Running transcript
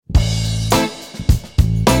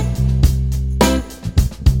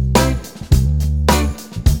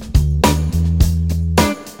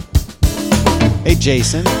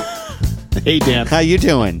Jason. Hey, Dan. How you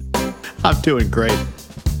doing? I'm doing great.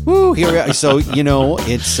 Woo! Here we are. So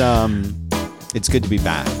it's good to be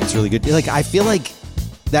back. It's really good. Like I feel like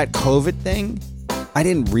that COVID thing, I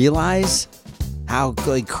didn't realize how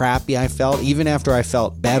like crappy I felt. Even after I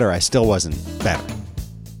felt better, I still wasn't better.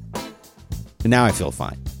 And now I feel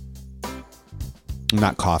fine. I'm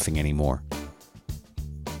not coughing anymore.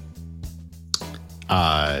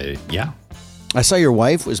 Yeah. I saw your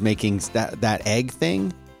wife was making that egg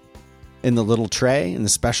thing in the little tray, in the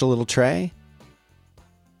special little tray.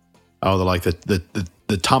 Oh, like the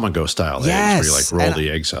Tamago style Yes. eggs where you like roll the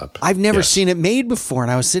eggs up. I've never seen it made before, and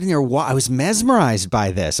I was sitting there. I was mesmerized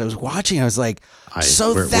by this. I was watching. I was like,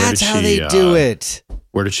 where that's how they do it.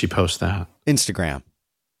 Where did she post that? Instagram.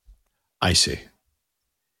 I see.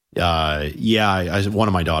 One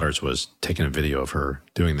of my daughters was taking a video of her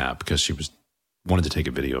doing that because she wanted to take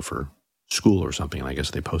a video for school or something, and I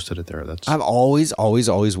guess they posted it there. I've always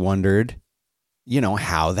wondered,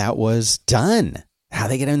 how that was done. How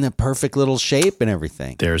they get in the perfect little shape and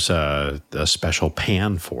everything. There's a special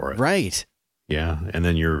pan for it. Right. Yeah. And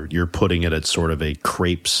then you're putting it at sort of a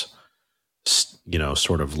crepes,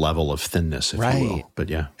 sort of level of thinness, if you will. But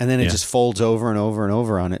yeah. And then it just folds over and over and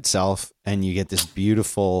over on itself. And you get this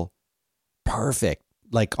beautiful, perfect,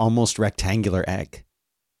 like almost rectangular egg.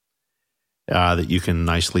 That you can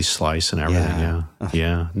nicely slice and everything. Yeah.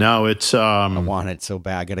 Yeah. No, it's... I want it so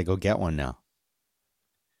bad. I got to go get one now.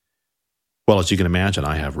 Well, as you can imagine,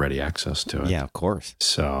 I have ready access to it. Yeah, of course.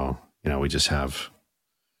 So, we just have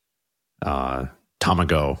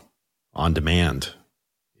Tamago on demand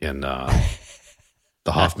in the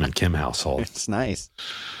Hoffman Kim household. It's nice.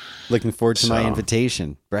 Looking forward to my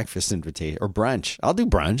invitation, breakfast invitation, or brunch. I'll do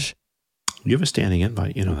brunch. You have a standing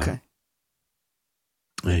invite, okay.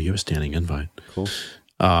 Yeah, you have a standing invite. Cool.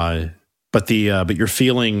 But you're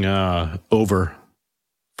feeling over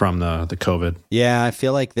from the COVID. Yeah, I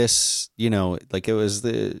feel like this, like it was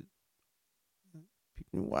it's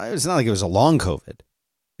not like it was a long COVID.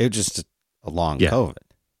 It was just a long COVID,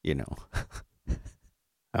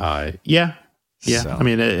 Yeah. So. I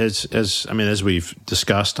mean, as we've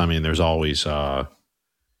discussed, I mean, there's always,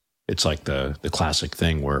 it's like the classic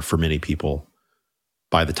thing where for many people,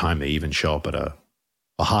 by the time they even show up at a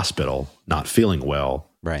hospital not feeling well,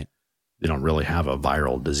 right, they don't really have a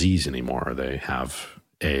viral disease anymore. They have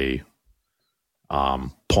a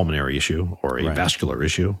pulmonary issue or a vascular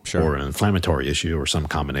issue or an inflammatory issue or some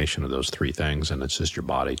combination of those three things. And it's just your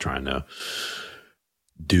body trying to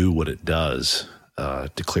do what it does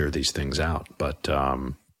to clear these things out. But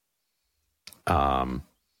and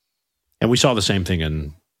we saw the same thing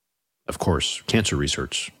in, of course, cancer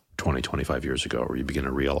research 20, 25 years ago, where you begin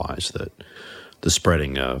to realize that the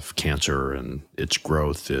spreading of cancer and its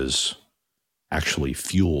growth is actually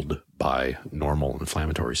fueled by normal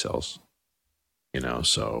inflammatory cells.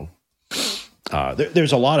 So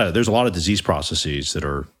there's a lot of disease processes that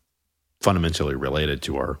are fundamentally related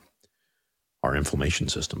to our inflammation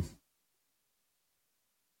system.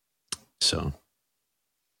 So,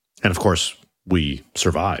 and of course, we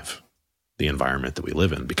survive the environment that we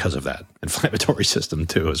live in because of that inflammatory system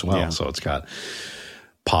too, as well. Yeah. So it's got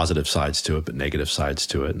positive sides to it, but negative sides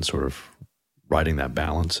to it, and sort of riding that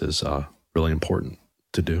balance is really important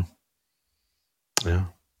to do. Yeah.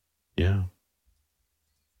 Yeah.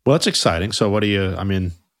 Well, that's exciting. So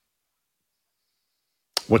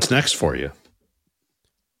what's next for you?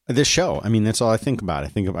 This show. I mean, that's all I think about.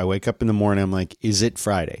 I wake up in the morning, I'm like, is it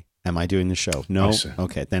Friday? Am I doing the show? No?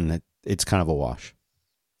 Okay, then it's kind of a wash.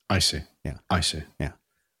 I see. Yeah. I see. Yeah.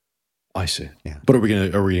 I see. Yeah. But are we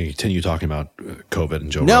going to continue talking about COVID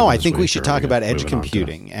and Joe? No, I think we should talk about edge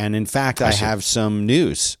computing. And in fact, I have some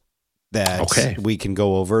news that we can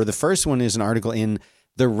go over. The first one is an article in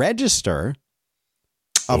the Register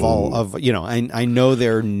of all of, I know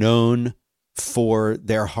they're known for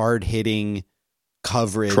their hard-hitting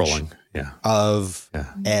coverage of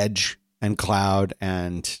edge and cloud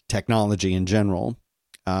and technology in general.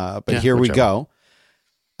 But here we go.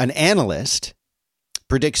 An analyst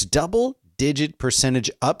predicts double-digit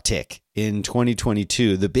percentage uptick in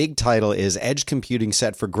 2022. The big title is Edge Computing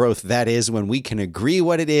Set for Growth. That is when we can agree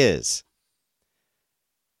what it is.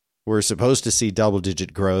 We're supposed to see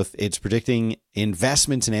double-digit growth. It's predicting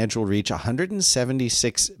investments in edge will reach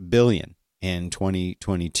 $176 billion in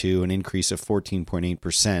 2022, an increase of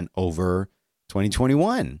 14.8% over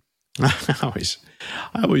 2021. I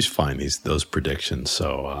always find those predictions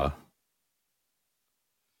so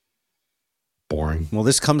boring. Well,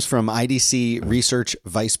 this comes from IDC Research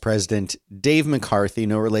Vice President Dave McCarthy,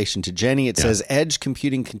 no relation to Jenny. It says, edge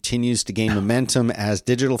computing continues to gain momentum as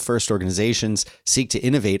digital-first organizations seek to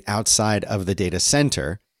innovate outside of the data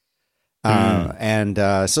center.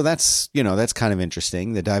 So that's kind of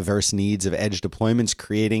interesting. The diverse needs of edge deployments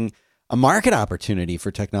creating a market opportunity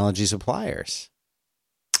for technology suppliers.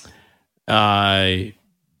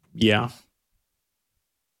 Yeah.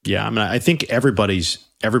 I mean, I think everybody's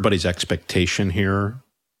expectation here,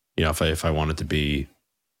 if I wanted to be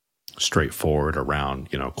straightforward around,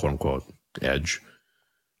 quote unquote edge.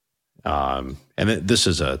 And this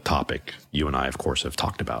is a topic you and I, of course, have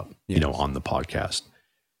talked about, on the podcast.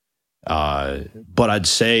 But I'd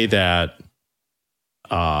say that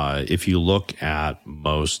if you look at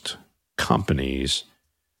most companies,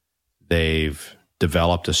 they've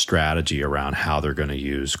developed a strategy around how they're going to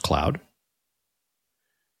use cloud.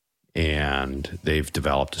 And they've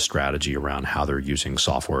developed a strategy around how they're using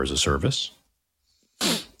software as a service.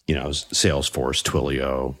 Salesforce,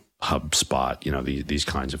 Twilio, HubSpot, these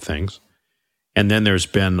kinds of things. And then there's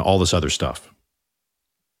been all this other stuff.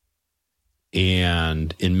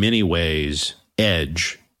 And in many ways,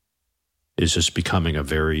 edge is just becoming a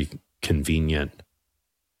very convenient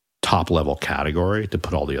top-level category to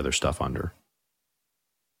put all the other stuff under.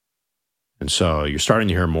 And so you're starting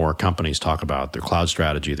to hear more companies talk about their cloud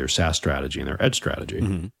strategy, their SaaS strategy, and their edge strategy.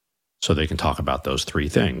 Mm-hmm. So they can talk about those three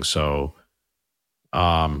things. So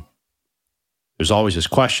there's always this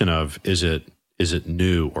question of, is it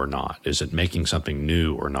new or not? Is it making something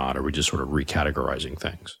new or not? Are we just sort of recategorizing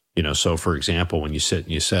things? So for example, when you sit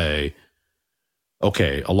and you say,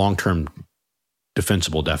 okay, a long-term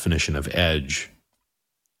defensible definition of edge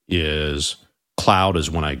is cloud is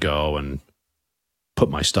when I go and put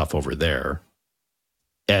my stuff over there.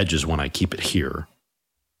 Edge is when I keep it here.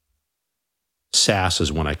 SaaS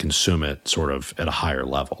is when I consume it sort of at a higher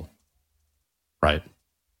level, right?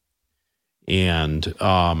 And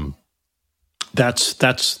that's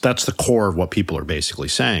the core of what people are basically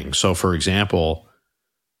saying. So, for example,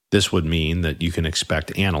 this would mean that you can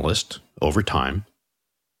expect analysts over time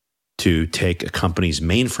to take a company's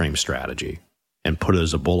mainframe strategy and put it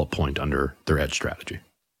as a bullet point under their edge strategy,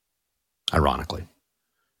 ironically.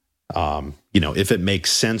 If it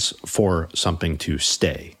makes sense for something to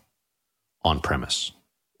stay on premise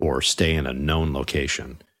or stay in a known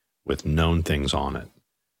location with known things on it,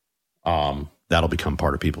 that'll become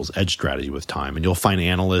part of people's edge strategy with time, and you'll find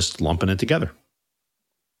analysts lumping it together.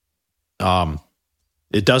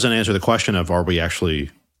 It doesn't answer the question of, are we actually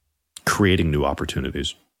creating new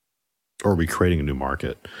opportunities? Or are we creating a new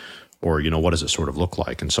market? Or, what does it sort of look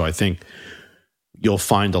like? And so I think you'll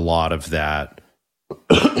find a lot of that,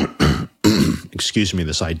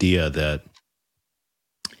 this idea that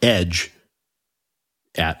edge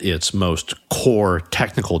at its most core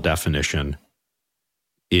technical definition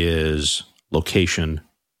is location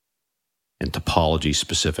and topology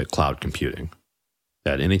specific cloud computing.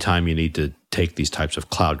 That anytime you need to take these types of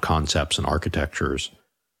cloud concepts and architectures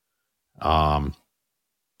and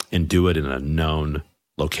do it in a known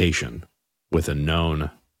location with a known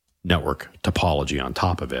network topology on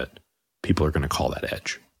top of it, people are going to call that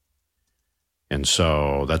edge. And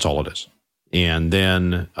so that's all it is. And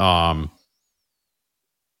then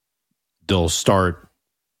they'll start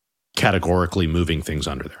categorically moving things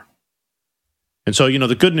under there. And so,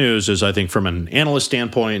 the good news is, I think from an analyst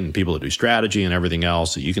standpoint and people that do strategy and everything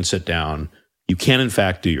else, that you can sit down, you can in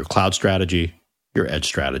fact do your cloud strategy, your edge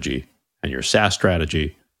strategy, and your SaaS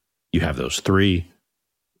strategy. You have those three,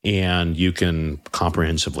 and you can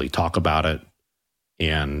comprehensively talk about it.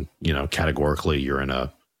 And, categorically, you're in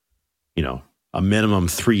a minimum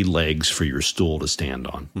 3 legs for your stool to stand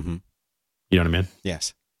on. Mm-hmm. You know what I mean?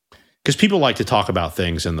 Yes. Because people like to talk about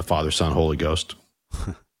things in the Father, Son, Holy Ghost.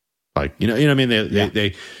 Like, you know what I mean?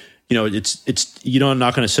 They it's I'm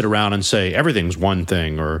not going to sit around and say everything's one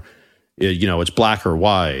thing, or, it's black or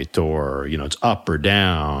white, or, it's up or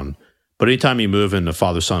down. But anytime you move into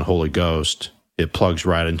Father, Son, Holy Ghost, it plugs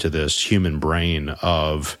right into this human brain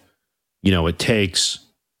of, it takes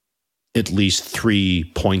at least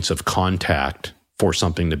 3 points of contact for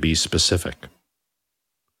something to be specific.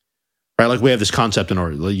 Right? Like we have this concept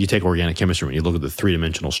you take organic chemistry, when you look at the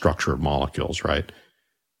 3-dimensional structure of molecules, right?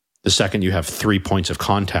 The second you have 3 points of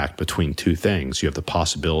contact between two things, you have the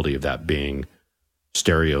possibility of that being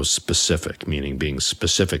stereospecific, meaning being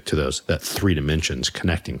specific to that 3 dimensions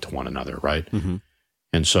connecting to one another, right? Mm-hmm.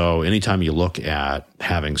 And so anytime you look at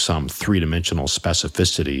having some 3-dimensional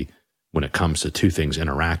specificity when it comes to two things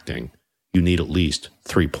interacting, you need at least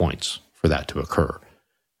 3 points for that to occur.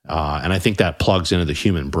 And I think that plugs into the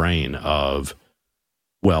human brain of,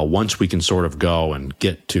 well, once we can sort of go and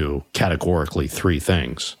get to categorically 3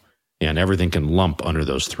 things, and everything can lump under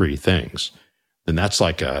those three things, then that's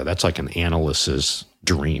like an analyst's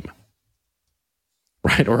dream,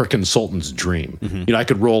 right? Or a consultant's dream. Mm-hmm. I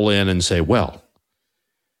could roll in and say, well,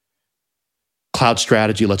 cloud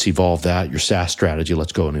strategy, let's evolve that. Your SaaS strategy,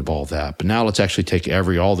 let's go and evolve that. But now let's actually take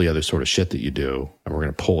all the other sort of shit that you do, and we're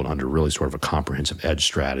going to pull it under really sort of a comprehensive edge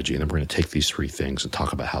strategy. And then we're going to take these three things and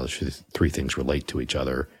talk about how the three things relate to each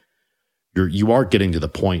other. You are getting to the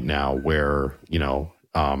point now where,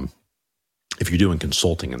 if you're doing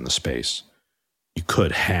consulting in the space, you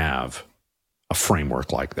could have a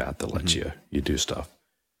framework like that lets you do stuff.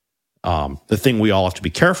 The thing we all have to be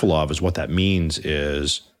careful of is what that means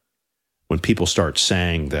is when people start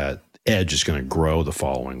saying that edge is going to grow the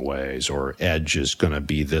following ways, or edge is going to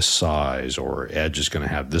be this size, or edge is going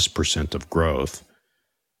to have this % of growth,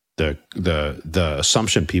 the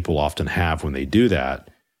assumption people often have when they do that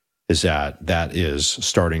is that is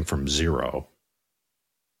starting from zero,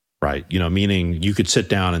 right? Meaning you could sit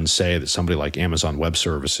down and say that somebody like Amazon Web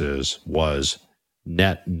Services was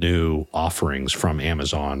net new offerings from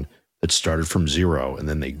Amazon that started from zero, and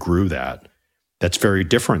then they grew that. That's very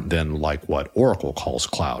different than like what Oracle calls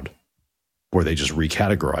cloud, where they just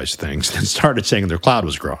recategorized things and started saying their cloud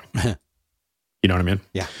was growing. You know what I mean?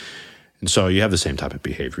 Yeah. And so you have the same type of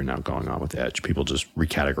behavior now going on with Edge. People just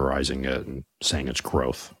recategorizing it and saying it's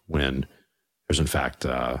growth when there's in fact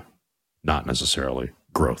not necessarily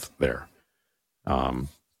growth there.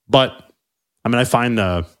 But I mean, I find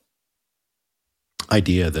the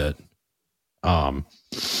idea that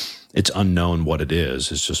it's unknown what it is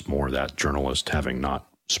just more that journalist having not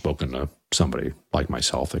spoken to somebody like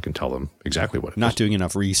myself that can tell them exactly what it is. Not doing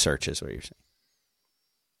enough research is what you're saying.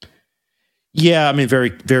 Yeah, I mean, very,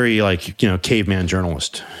 very like, caveman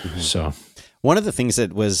journalist. Mm-hmm. So one of the things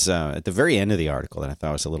that was at the very end of the article that I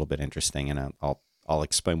thought was a little bit interesting, and I'll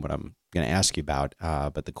explain what I'm going to ask you about,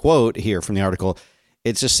 but the quote here from the article,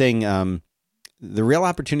 it's just saying the real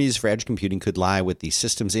opportunities for edge computing could lie with the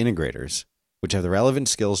systems integrators, which have the relevant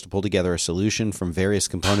skills to pull together a solution from various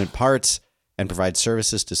component parts and provide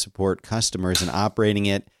services to support customers in operating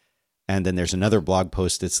it. And then there's another blog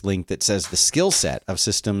post that's linked that says the skill set of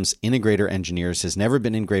systems integrator engineers has never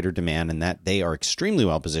been in greater demand, and that they are extremely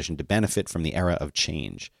well positioned to benefit from the era of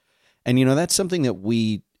change. And, that's something that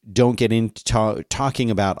we don't get into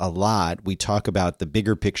talking about a lot. We talk about the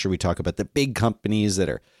bigger picture. We talk about the big companies that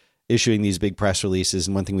are issuing these big press releases.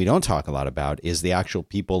 And one thing we don't talk a lot about is the actual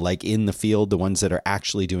people like in the field, the ones that are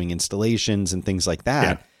actually doing installations and things like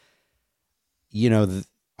that. Yeah.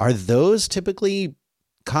 Are those typically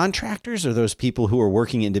contractors? Are those people who are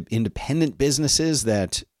working in independent businesses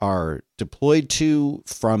that are deployed to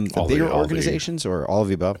from the bigger organizations, or all of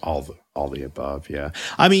the above? All the above. Yeah.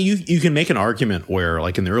 I mean, you can make an argument where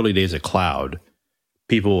like in the early days of cloud,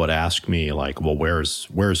 people would ask me like, well,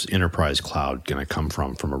 where's enterprise cloud going to come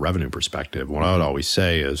from a revenue perspective? What I would always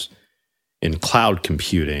say is in cloud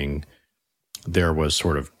computing, there was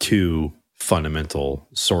sort of two fundamental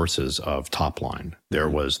sources of top line. There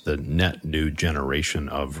was the net new generation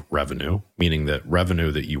of revenue, meaning that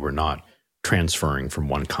revenue that you were not transferring from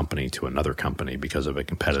one company to another company because of a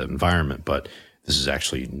competitive environment, but this is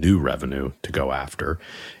actually new revenue to go after.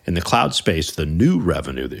 In the cloud space, the new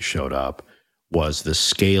revenue that showed up was the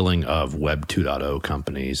scaling of Web 2.0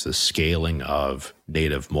 companies, the scaling of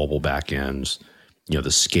native mobile backends, the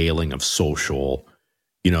scaling of social,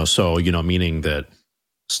 meaning that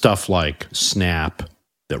stuff like Snap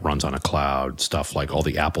that runs on a cloud, stuff like all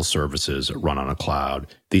the Apple services that run on a cloud,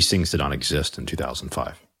 these things did not exist in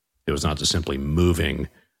 2005. It was not just simply moving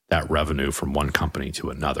that revenue from one company to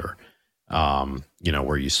another,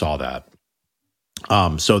 where you saw that.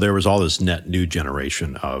 So there was all this net new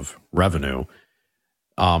generation of revenue.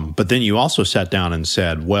 But then you also sat down and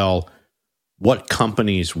said, well, what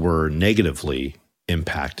companies were negatively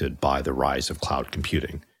impacted by the rise of cloud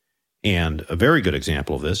computing? And a very good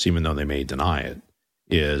example of this, even though they may deny it,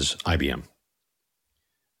 is IBM.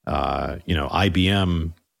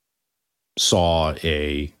 IBM saw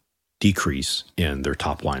a decrease in their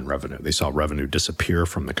top line revenue. They saw revenue disappear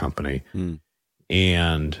from the company.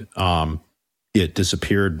 And it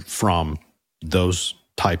disappeared from those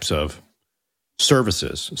types of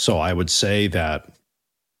services. So I would say that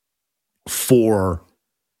for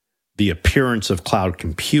the appearance of cloud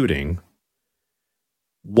computing,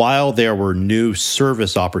 while there were new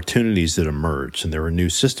service opportunities that emerged, and there were new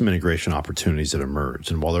system integration opportunities that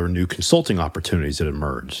emerged, and while there were new consulting opportunities that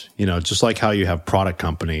emerged, just like how you have product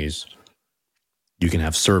companies, you can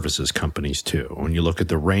have services companies too. When you look at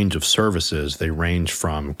the range of services, they range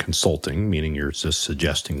from consulting, meaning you're just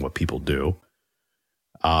suggesting what people do,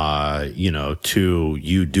 to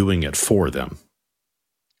you doing it for them,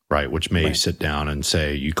 right? Which may sit down and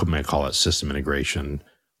say, you may call it system integration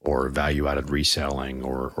or value-added reselling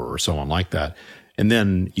or so on like that. And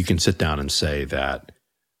then you can sit down and say that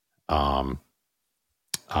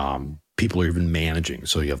people are even managing.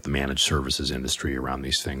 So you have the managed services industry around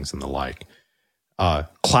these things and the like.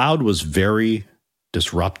 Cloud was very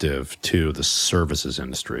disruptive to the services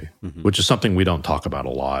industry, which is something we don't talk about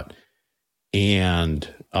a lot. And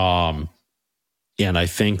I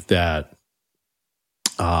think that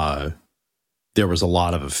there was a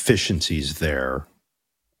lot of efficiencies there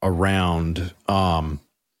around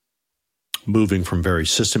moving from very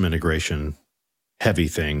system integration heavy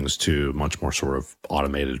things to much more sort of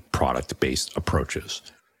automated product-based approaches.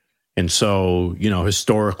 And so,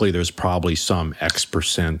 historically, there's probably some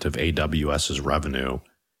X% of AWS's revenue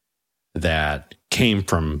that came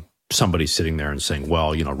from somebody sitting there and saying,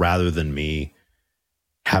 well, rather than me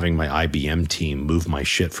having my IBM team move my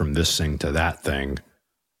shit from this thing to that thing,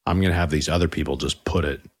 I'm going to have these other people just put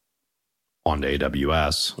it onto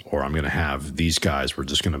AWS, or I'm going to have these guys, we're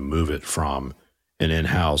just going to move it from an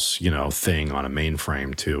in-house, thing on a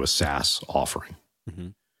mainframe to a SaaS offering.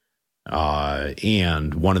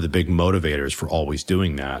 And one of the big motivators for always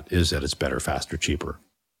doing that is that it's better, faster, cheaper.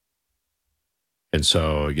 And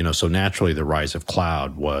so, so naturally the rise of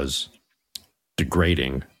cloud was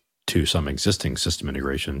degrading to some existing system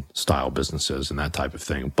integration style businesses and that type of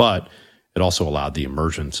thing. But it also allowed the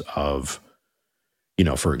emergence of,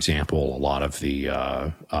 for example, a lot of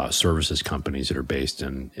the services companies that are based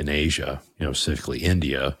in Asia, specifically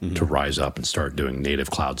India, to rise up and start doing native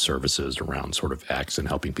cloud services around sort of X and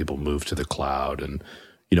helping people move to the cloud and,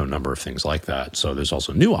 a number of things like that. So there's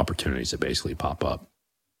also new opportunities that basically pop up.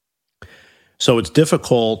 So it's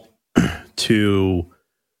difficult to,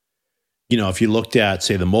 if you looked at,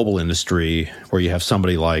 say, the mobile industry where you have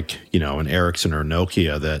somebody like, an Ericsson or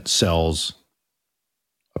Nokia that sells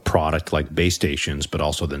a product like base stations, but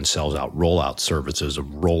also then sells out rollout services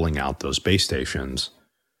of rolling out those base stations.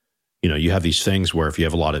 You have these things where if you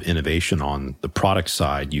have a lot of innovation on the product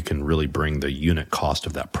side, you can really bring the unit cost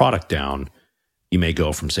of that product down. You may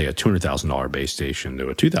go from, say, a $200,000 base station to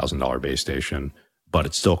a $2,000 base station, but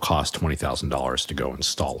it still costs $20,000 to go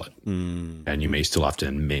install it. And you may still have to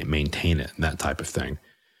maintain it and that type of thing.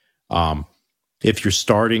 If you're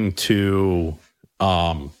starting to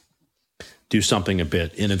do something a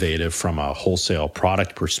bit innovative from a wholesale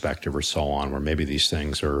product perspective or so on, where maybe these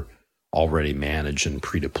things are already managed and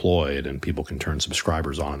pre-deployed and people can turn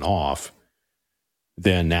subscribers on and off,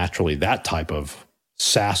 then naturally that type of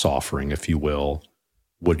SaaS offering, if you will,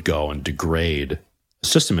 would go and degrade a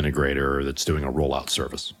system integrator that's doing a rollout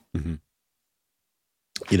service.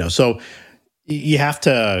 So you have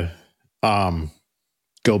to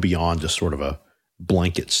go beyond just sort of a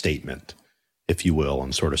blanket statement, if you will,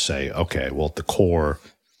 and sort of say, okay, well, at the core,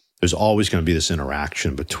 there's always going to be this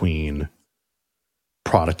interaction between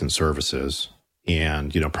product and services.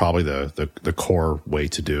 And, probably the core way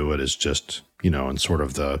to do it is just, in sort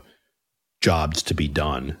of the jobs to be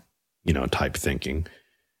done, type thinking.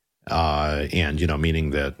 And,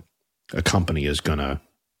 meaning that a company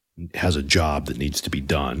has a job that needs to be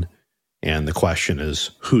done. And the question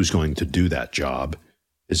is, who's going to do that job?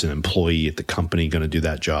 Is an employee at the company going to do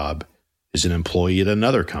that job? Is an employee at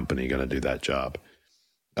another company going to do that job?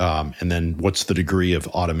 And then what's the degree of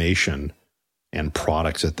automation and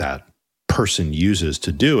products that person uses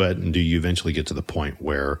to do it? And do you eventually get to the point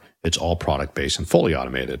where it's all product-based and fully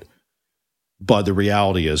automated? But the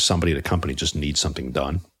reality is somebody at a company just needs something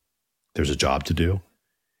done. There's a job to do.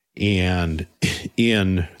 And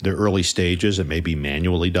in the early stages, it may be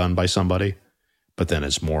manually done by somebody, but then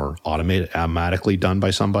it's more automatically done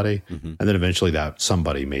by somebody. And then eventually that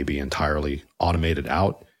somebody may be entirely automated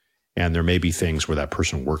out. And there may be things where that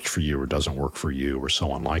person works for you or doesn't work for you or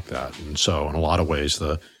so on like that. And so in a lot of ways,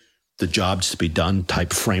 the jobs to be done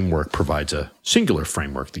type framework provides a singular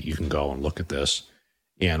framework that you can go and look at this.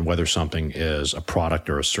 And whether something is a product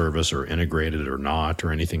or a service or integrated or not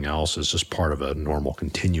or anything else is just part of a normal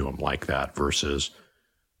continuum like that versus,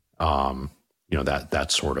 that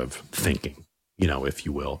sort of thinking, if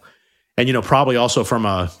you will. And, probably also from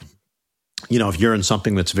if you're in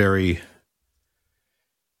something that's very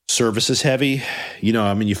services heavy,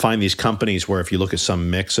 you find these companies where if you look at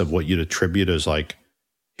some mix of what you'd attribute as like,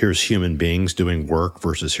 here's human beings doing work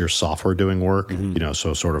versus here's software doing work,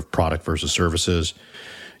 so sort of product versus services.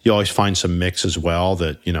 You always find some mix as well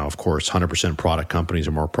that, of course, 100% product companies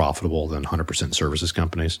are more profitable than 100% services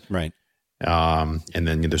companies. Right. And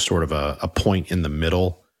then there's sort of a point in the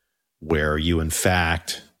middle where you, in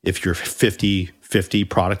fact, if you're 50-50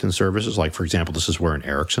 product and services, like, for example, this is where an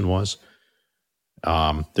Ericsson was,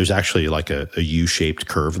 there's actually like a U-shaped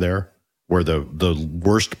curve there, where the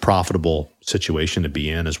worst profitable situation to be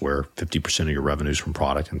in is where 50% of your revenues from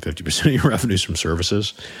product and 50% of your revenues from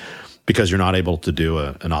services, because you're not able to do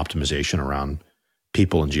an optimization around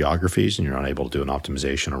people and geographies, and you're not able to do an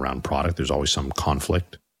optimization around product. There's always some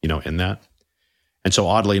conflict, in that. And so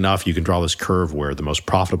oddly enough, you can draw this curve where the most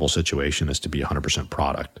profitable situation is to be 100%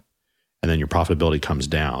 product. And then your profitability comes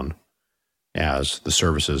down as the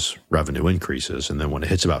services revenue increases. And then when it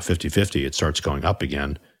hits about 50-50, it starts going up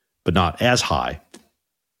again, but not as high.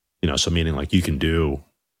 So meaning like you can do,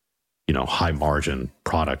 high margin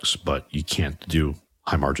products, but you can't do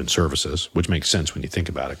high margin services, which makes sense when you think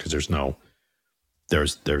about it, because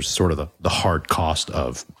there's sort of the hard cost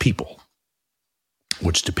of people,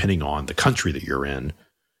 which depending on the country that you're in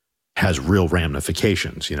has real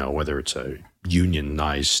ramifications, whether it's a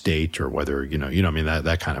unionized state or whether,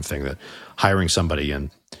 that kind of thing, that hiring somebody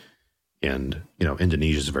in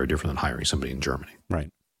Indonesia is very different than hiring somebody in Germany. Right.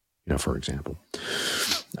 For example.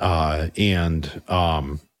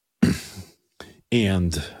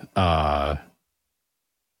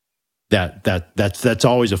 That's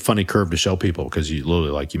always a funny curve to show people, because you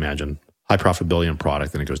literally you imagine high profitability in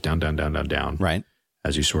product, then it goes down, down, down, down, down. Right.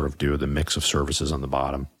 As you sort of do the mix of services on the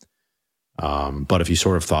bottom. But if you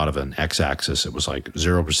sort of thought of an x-axis, it was like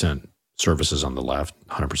 0% services on the left,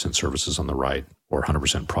 100% services on the right, or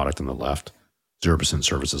 100% product on the left, 0%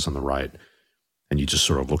 services on the right. And you just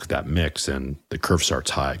sort of look at that mix, and the curve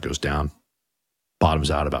starts high, it goes down, bottoms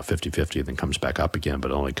out about 50-50, then comes back up again,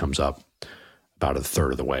 but only comes up about a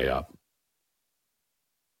third of the way up.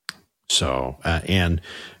 So, and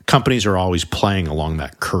companies are always playing along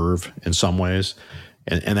that curve in some ways.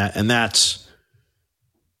 And that's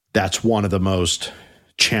one of the most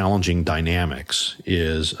challenging dynamics,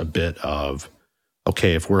 is a bit of,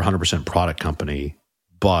 okay, if we're a 100% product company,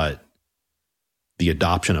 but the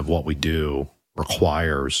adoption of what we do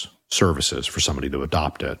requires services for somebody to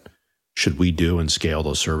adopt it, should we do and scale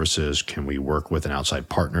those services? Can we work with an outside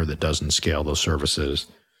partner that doesn't scale those services?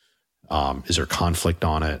 Is there conflict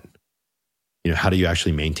on it? How do you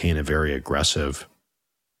actually maintain a very aggressive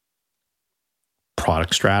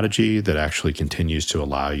product strategy that actually continues to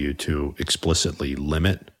allow you to explicitly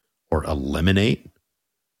limit or eliminate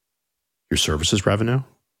your services revenue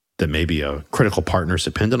that maybe a critical partner is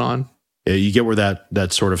dependent on? You get where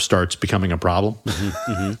that sort of starts becoming a problem.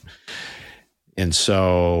 Mm-hmm, mm-hmm. And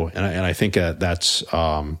so, and I think that's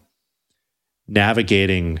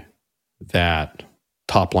navigating that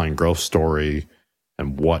top line growth story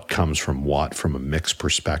and what comes from what, from a mix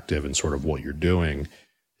perspective, and sort of what you're doing,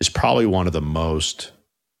 is probably one of the most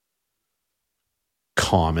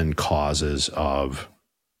common causes of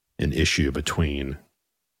an issue between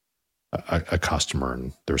a customer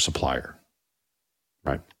and their supplier,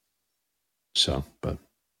 right? So, but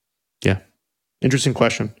yeah, interesting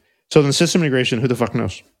question. So then system integration, who the fuck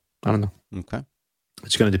knows? I don't know. Okay.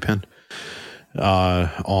 It's going to depend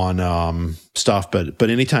on stuff, but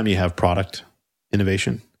anytime you have product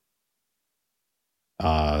innovation,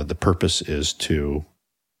 the purpose is to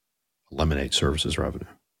eliminate services revenue.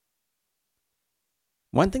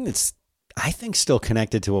 One thing that's, I think, still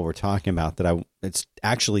connected to what we're talking about, it's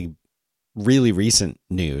actually really recent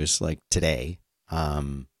news, like today.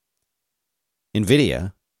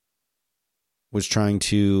 NVIDIA was trying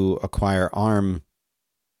to acquire ARM,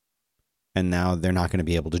 and now they're not going to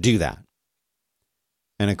be able to do that.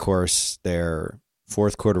 And of course, their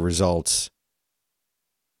fourth quarter results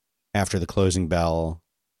after the closing bell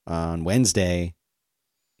on Wednesday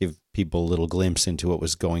give people a little glimpse into what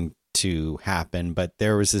was going to happen. But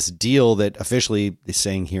there was this deal that officially is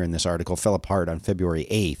saying here in this article fell apart on February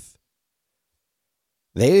 8th.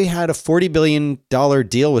 They had a $40 billion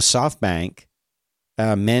deal with SoftBank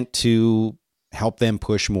meant to help them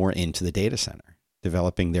push more into the data center,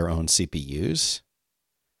 developing their own CPUs,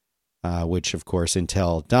 which, of course,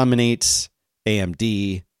 Intel dominates.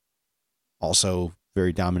 AMD also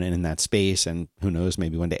very dominant in that space, and who knows,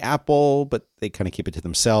 maybe one day Apple, but they kind of keep it to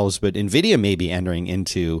themselves. But NVIDIA may be entering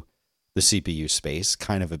into the CPU space,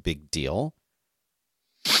 kind of a big deal.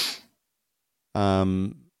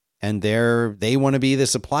 And they want to be the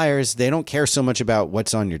suppliers. They don't care so much about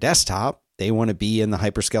what's on your desktop. They want to be in the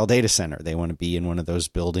hyperscale data center. They want to be in one of those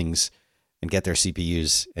buildings and get their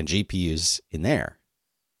CPUs and GPUs in there.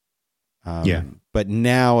 Yeah. But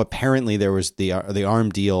now apparently there was the ARM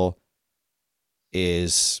deal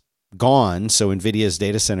is gone, so NVIDIA's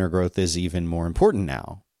data center growth is even more important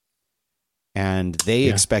now. And they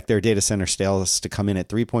expect their data center sales to come in at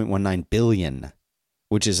 $3.19 billion,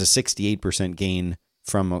 which is a 68% gain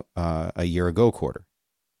from a year ago quarter.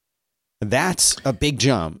 That's a big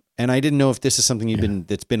jump. And I didn't know if this is something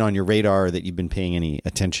that's been on your radar or that you've been paying any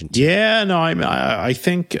attention to. Yeah, no, I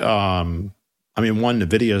think, one,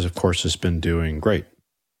 NVIDIA, of course, has been doing great.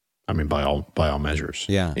 I mean, by all measures.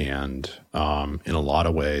 Yeah. And in a lot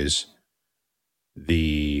of ways,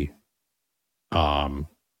 the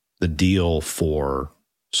deal for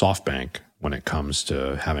SoftBank when it comes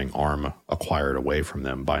to having ARM acquired away from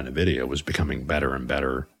them by NVIDIA was becoming better and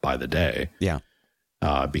better by the day. Yeah.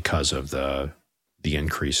 Because of the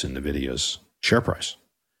increase in NVIDIA's share price.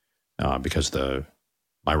 Because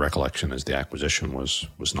my recollection is the acquisition was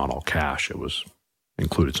not all cash. It was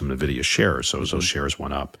included some NVIDIA shares. So as those shares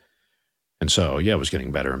went up. And so, yeah, it was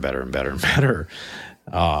getting better and better and better and better.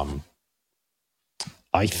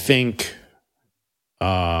 I think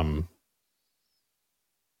the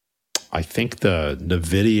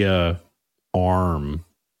NVIDIA ARM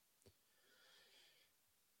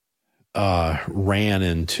ran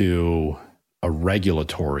into a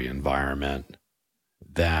regulatory environment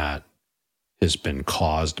that has been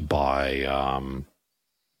caused by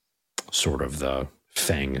sort of the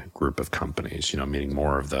FANG group of companies, meaning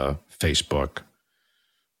more of the Facebook,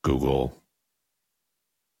 Google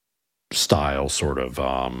style sort of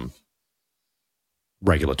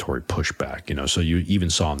regulatory pushback, so you even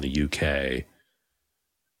saw in the UK,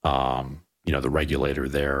 the regulator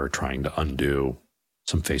there trying to undo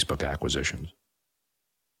some Facebook acquisitions.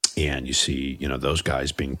 And you see, those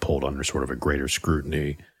guys being pulled under sort of a greater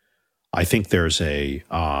scrutiny. I think there's the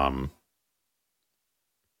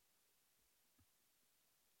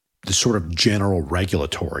sort of general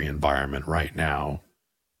regulatory environment right now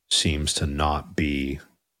seems to not be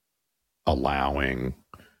allowing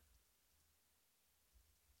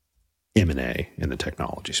M&A in the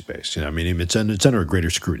technology space. It's under a greater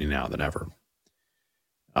scrutiny now than ever.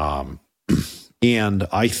 And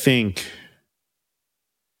I think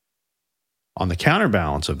on the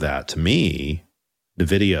counterbalance of that, to me,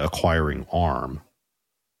 NVIDIA acquiring ARM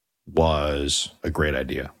was a great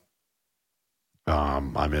idea.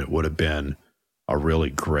 It would have been a really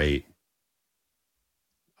great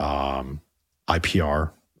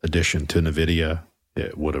IPR addition to NVIDIA.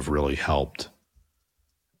 It would have really helped,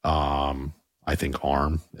 I think,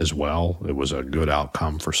 ARM as well. It was a good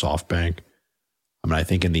outcome for SoftBank. I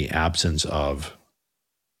think in the absence of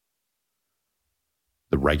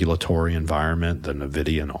the regulatory environment, the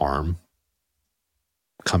NVIDIA and ARM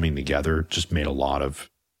coming together just made a lot of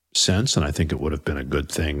sense. And I think it would have been a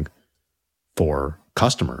good thing for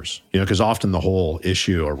customers, because often the whole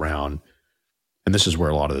issue around, and this is where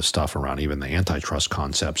a lot of the stuff around even the antitrust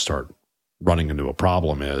concepts start running into a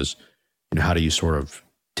problem is, how do you sort of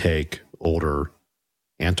take older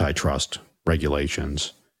antitrust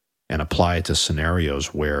regulations and apply it to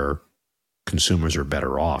scenarios where consumers are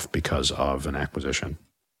better off because of an acquisition,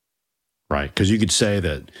 right? Because you could say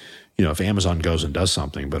that, if Amazon goes and does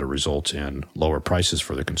something, but it results in lower prices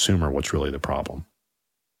for the consumer, what's really the problem?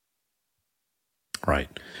 Right.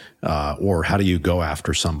 Or how do you go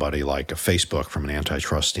after somebody like a Facebook from an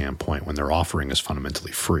antitrust standpoint when their offering is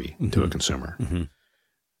fundamentally free to a consumer?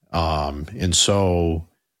 Mm-hmm. And so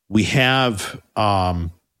we have, I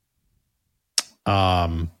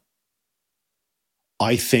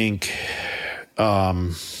think,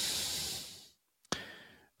 the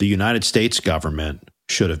United States government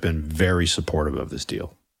should have been very supportive of this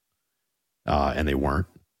deal, and they weren't.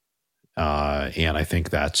 And I think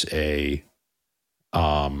that's a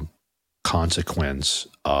consequence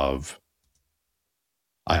of.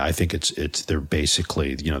 I think they're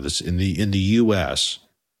basically, this in the U.S.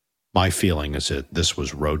 My feeling is that this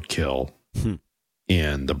was roadkill,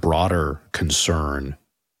 and the broader concern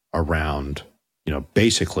around,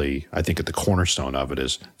 basically, I think at the cornerstone of it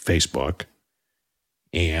is Facebook.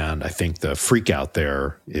 And I think the freak out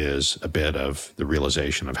there is a bit of the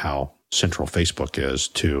realization of how central Facebook is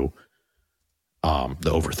to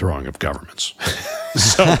the overthrowing of governments.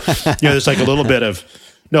 So, there's like a little bit of,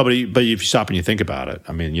 no, but if you stop and you think about it,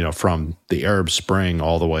 from the Arab Spring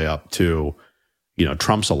all the way up to,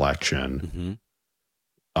 Trump's election,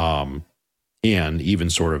 and even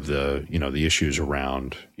sort of the, the issues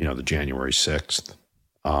around, the January 6th,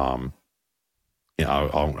 I'm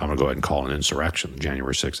going to go ahead and call it an insurrection, the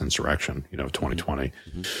January 6th insurrection, 2020.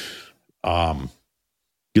 Mm-hmm.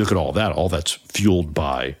 You look at all that's fueled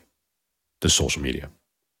by the social media.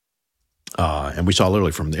 And we saw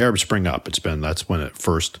literally from the Arab Spring up, that's when it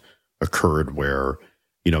first occurred where,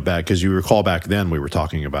 back, because you recall back then we were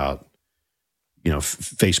talking about,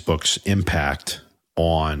 Facebook's impact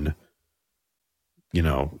on,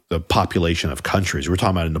 the population of countries. We're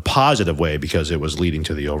talking about it in a positive way because it was leading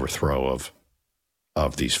to the overthrow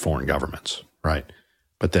of these foreign governments, right?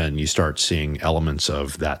 But then you start seeing elements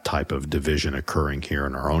of that type of division occurring here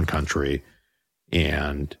in our own country,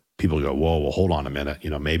 and people go, whoa, well, hold on a minute.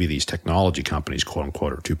 Maybe these technology companies, quote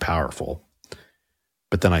unquote, are too powerful.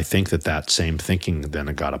 But then I think that same thinking then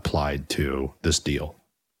got applied to this deal.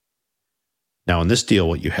 Now, in this deal,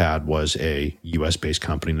 what you had was a U.S.-based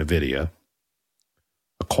company, NVIDIA,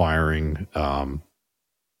 acquiring a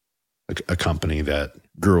company that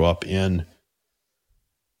grew up in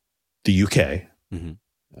the UK. Mm-hmm.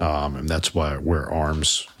 And that's where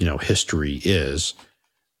ARM's, history is.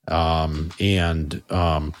 Of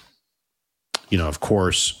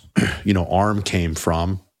course, ARM came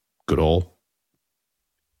from good old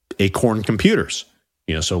Acorn Computers.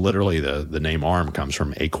 So literally the name ARM comes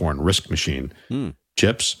from Acorn RISC machine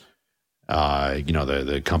chips.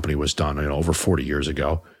 The company was done over 40 years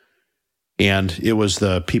ago. And it was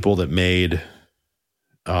the people that made,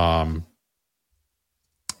 the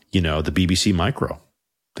BBC Micro.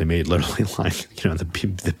 They made literally like,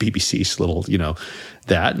 the BBC's little,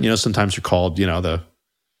 that, sometimes they're called, the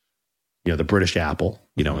British Apple,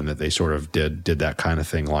 and that they sort of did that kind of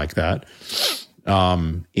thing like that.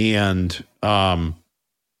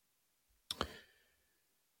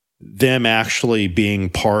 Them actually being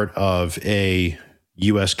part of a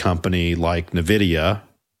U.S. company like NVIDIA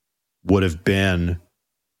would have been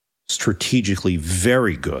strategically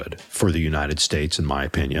very good for the United States, in my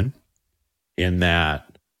opinion, in that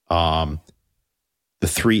the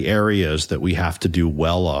three areas that we have to do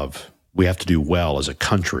well as a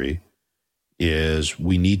country is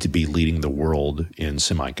we need to be leading the world in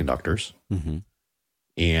semiconductors. Mm-hmm.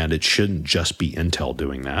 And it shouldn't just be Intel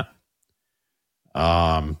doing that.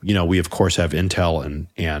 We of course have Intel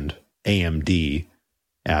and AMD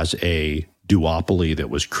as a duopoly that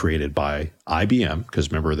was created by IBM,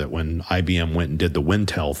 because remember that when IBM went and did the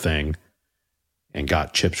Wintel thing and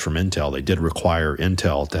got chips from Intel, they did require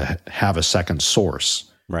Intel to have a second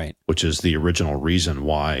source, right? Which is the original reason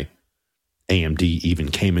why AMD even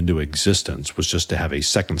came into existence, was just to have a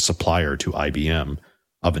second supplier to IBM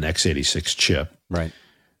of an x86 chip. Right.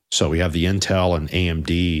 So we have the Intel and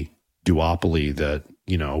AMD duopoly that,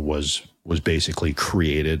 was basically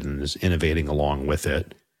created and is innovating along with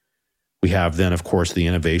it. We have then, of course, the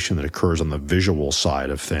innovation that occurs on the visual side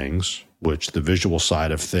of things, which the visual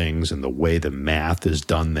side of things and the way the math is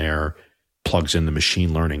done there plugs into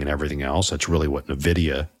machine learning and everything else. That's really what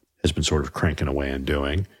NVIDIA has been sort of cranking away and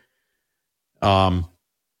doing. And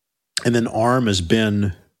then ARM has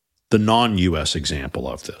been the non-U.S. example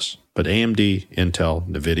of this. But AMD, Intel,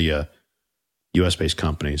 NVIDIA, U.S.-based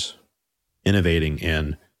companies innovating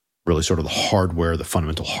in really sort of the hardware, the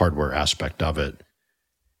fundamental hardware aspect of it.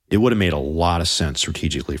 It would have made a lot of sense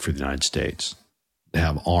strategically for the United States to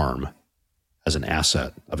have ARM as an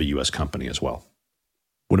asset of a U.S. company as well.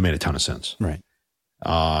 Would have made a ton of sense. Right.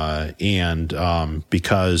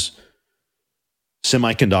 Because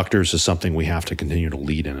semiconductors is something we have to continue to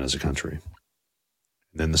lead in as a country.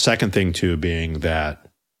 And then the second thing, too, being that,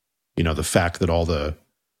 the fact that all the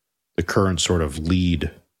current sort of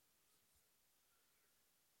lead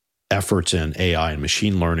efforts in AI and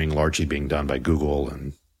machine learning largely being done by Google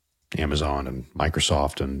and Amazon and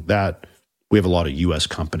Microsoft, and that we have a lot of U.S.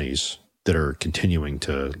 companies that are continuing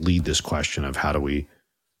to lead this question of how do we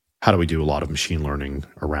do a lot of machine learning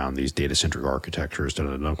around these data-centric architectures,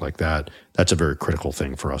 like that. That's a very critical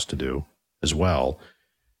thing for us to do as well.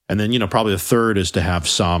 And then, probably the third is to have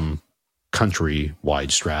some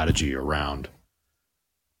country-wide strategy around.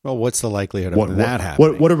 Well, what's the likelihood of that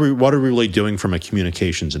happening? What are we really doing from a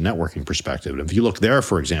communications and networking perspective? And if you look there,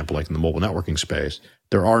 for example, like in the mobile networking space,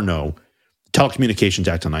 there are no Telecommunications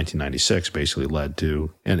Act of 1996 basically led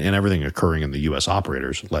to, and everything occurring in the U.S.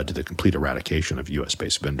 operators led to the complete eradication of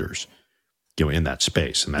U.S.-based vendors, in that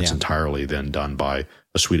space. And that's entirely then done by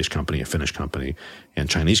a Swedish company, a Finnish company, and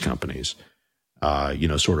Chinese companies,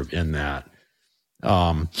 sort of in that.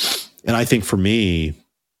 And I think for me,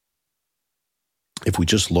 if we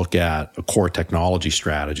just look at a core technology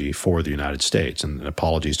strategy for the United States, and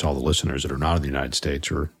apologies to all the listeners that are not in the United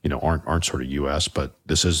States or aren't sort of U.S., but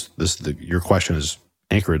your question is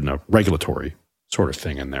anchored in a regulatory sort of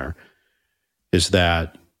thing in there, is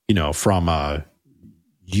that from a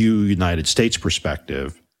United States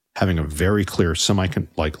perspective, having a very clear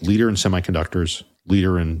leader in semiconductors,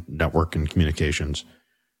 leader in network and communications,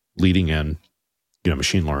 leading in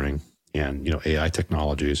machine learning and AI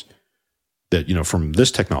technologies. That from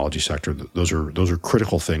this technology sector, those are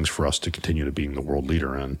critical things for us to continue to being the world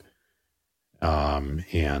leader in. I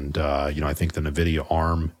think the NVIDIA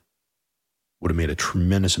ARM would have made a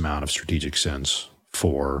tremendous amount of strategic sense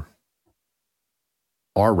for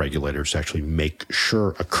our regulators to actually make sure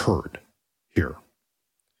occurred here.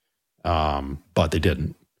 but they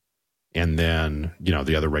didn't. And then,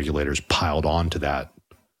 the other regulators piled on to that.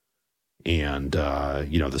 And,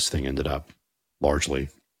 this thing ended up largely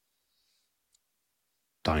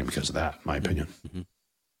dying because of that, in my opinion. Mm-hmm.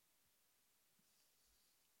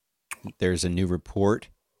 There's a new report.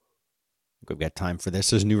 We've got time for this.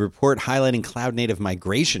 There's a new report highlighting cloud-native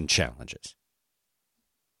migration challenges.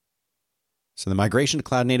 So the migration to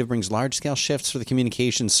cloud-native brings large-scale shifts for the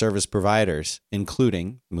communications service providers,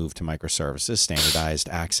 including move to microservices, standardized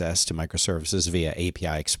access to microservices via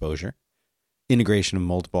API exposure, integration of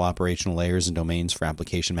multiple operational layers and domains for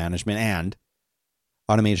application management, and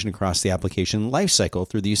automation across the application lifecycle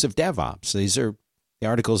through the use of DevOps. So the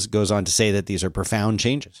article goes on to say that these are profound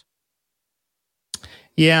changes.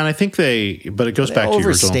 Yeah, and I think but it goes back to your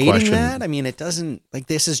original question. That? I mean, it doesn't,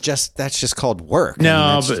 that's just called work.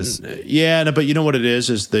 No, but you know what it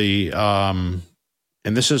is the, and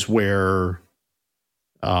this is where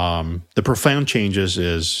the profound changes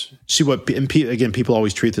is, see what, and again, people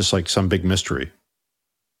always treat this like some big mystery.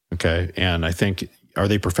 Okay. And I think, are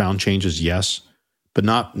they profound changes? Yes, but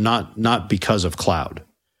not because of cloud.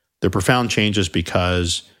 They're profound changes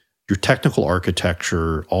because your technical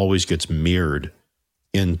architecture always gets mirrored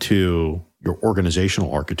into your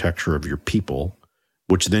organizational architecture of your people,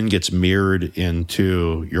 which then gets mirrored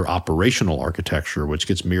into your operational architecture, which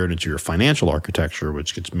gets mirrored into your financial architecture,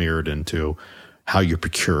 which gets mirrored into how you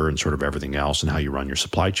procure and sort of everything else and how you run your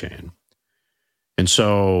supply chain. And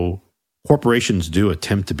so corporations do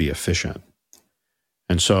attempt to be efficient.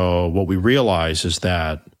 And so what we realize is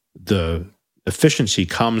that the efficiency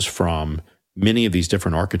comes from many of these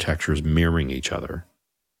different architectures mirroring each other.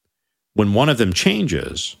 When one of them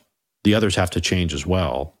changes, the others have to change as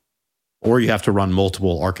well, or you have to run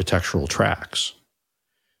multiple architectural tracks.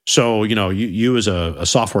 So, you as a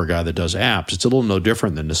software guy that does apps, it's a little no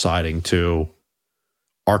different than deciding to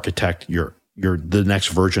architect the next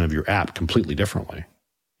version of your app completely differently.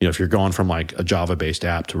 If you're going from like a Java-based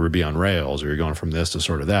app to Ruby on Rails, or you're going from this to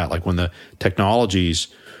sort of that, like when the technologies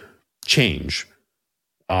change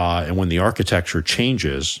and when the architecture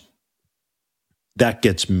changes, that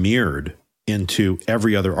gets mirrored into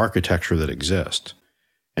every other architecture that exists.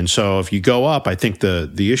 And so if you go up, I think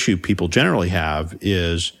the issue people generally have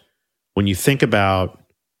is when you think about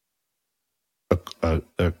a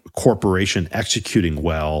corporation executing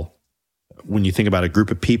well, when you think about a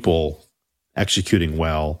group of people executing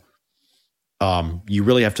well, you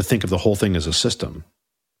really have to think of the whole thing as a system.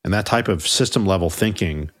 And that type of system level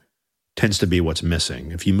thinking tends to be what's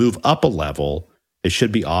missing. If you move up a level, it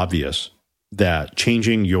should be obvious that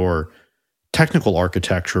changing your technical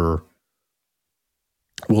architecture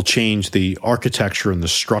will change the architecture and the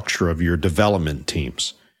structure of your development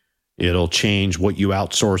teams. It'll change what you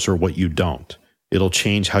outsource or what you don't. It'll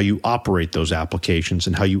change how you operate those applications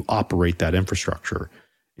and how you operate that infrastructure.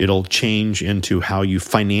 It'll change into how you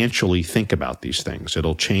financially think about these things.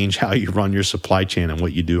 It'll change how you run your supply chain and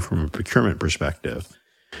what you do from a procurement perspective.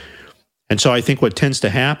 And so I think what tends to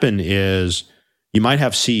happen is you might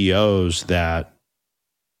have CEOs that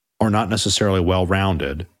are not necessarily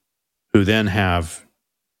well-rounded, who then have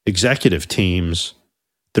executive teams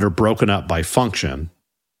that are broken up by function,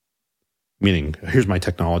 meaning here's my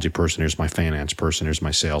technology person, here's my finance person, here's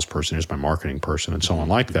my sales person, here's my marketing person, and so on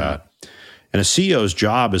like that. And a CEO's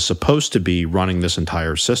job is supposed to be running this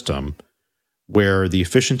entire system where the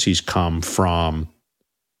efficiencies come from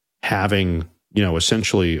having,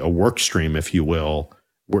 essentially a work stream, if you will,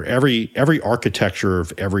 where every architecture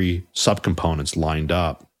of every subcomponent's lined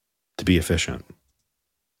up to be efficient.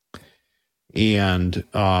 And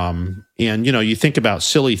you think about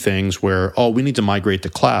silly things where, we need to migrate to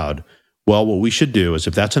cloud. Well, what we should do is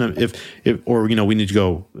we need to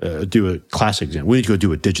go do a classic example. We need to go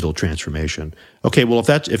do a digital transformation. Okay, well,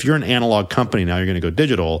 if you're an analog company now, you're going to go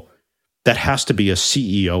digital. That has to be a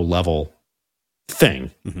CEO level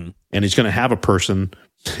thing, and he's going to have a person,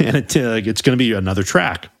 and it's going to be another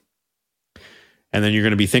track. And then you're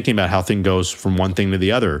going to be thinking about how thing goes from one thing to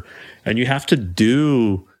the other, and you have to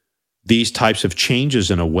do these types of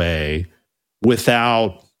changes in a way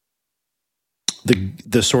without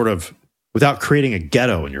the sort of without creating a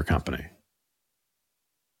ghetto in your company.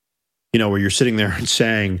 Where you're sitting there and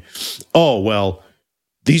saying, oh, well,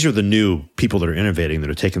 these are the new people that are innovating, that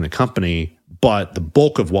are taking the company, but the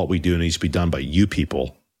bulk of what we do needs to be done by you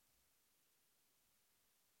people.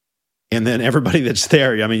 And then everybody that's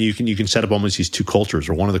there, you can set up almost these two cultures,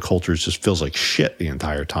 or one of the cultures just feels like shit the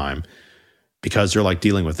entire time because they're like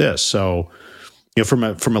dealing with this. So, from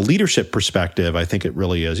a leadership perspective, I think it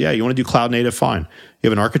really is, you want to do cloud native, fine. You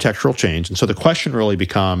have an architectural change. And so the question really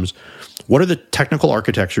becomes, what are the technical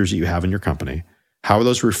architectures that you have in your company? How are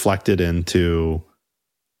those reflected into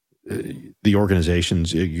the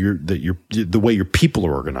organizations, the way your people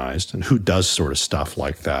are organized, and who does sort of stuff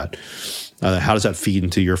like that? How does that feed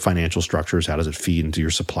into your financial structures? How does it feed into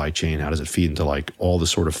your supply chain? How does it feed into like all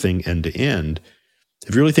this sort of thing end to end?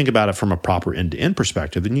 If you really think about it from a proper end to end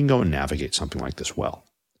perspective, then you can go and navigate something like this well.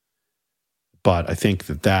 But I think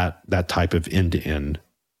that type of end to end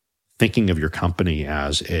thinking of your company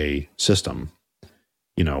as a system,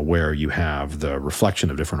 where you have the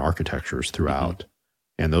reflection of different architectures throughout,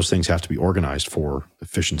 and those things have to be organized for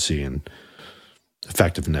efficiency and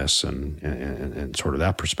effectiveness and sort of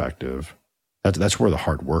that perspective. That's where the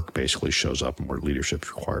hard work basically shows up and where leadership's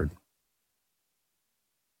required.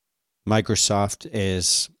 Microsoft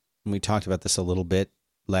is, we talked about this a little bit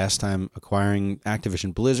last time, acquiring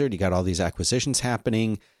Activision Blizzard. You got all these acquisitions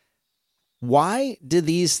happening. Why do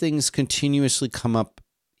these things continuously come up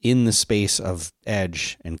in the space of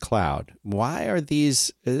edge and cloud? Why are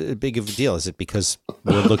these big of a deal? Is it because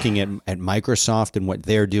we're looking at Microsoft and what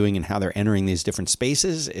they're doing and how they're entering these different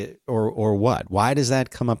spaces, or what? Why does that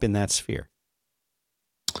come up in that sphere?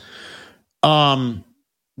 Well,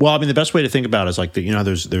 I mean, the best way to think about it is like to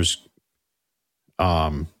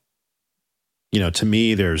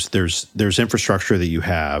me, there's infrastructure that you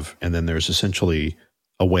have, and then there's essentially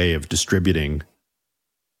a way of distributing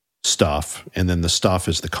stuff, and then the stuff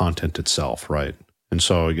is the content itself, right? And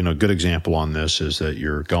so, a good example on this is that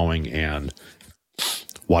you're going and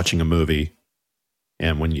watching a movie,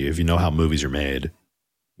 and if you know how movies are made,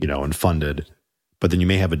 and funded, but then you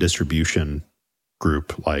may have a distribution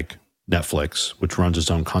group like Netflix, which runs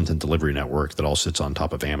its own content delivery network that all sits on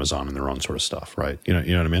top of Amazon and their own sort of stuff, right? You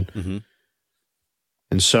know what I mean? Mm-hmm.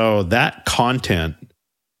 And so that content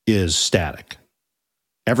is static.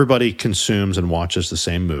 Everybody consumes and watches the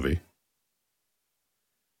same movie.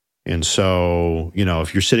 And so,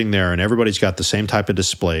 if you're sitting there and everybody's got the same type of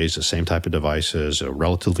displays, the same type of devices, a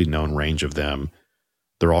relatively known range of them,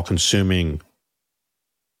 they're all consuming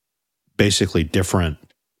basically different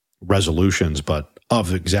resolutions, but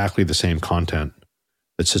of exactly the same content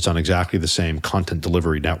that sits on exactly the same content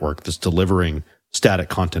delivery network that's delivering static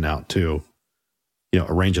content out to,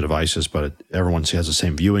 a range of devices, but everyone has the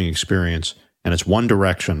same viewing experience, and it's one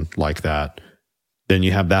direction like that, then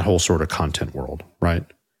you have that whole sort of content world, right?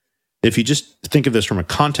 If you just think of this from a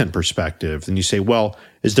content perspective, then you say, well,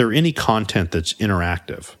 is there any content that's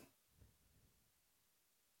interactive?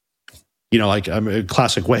 Like a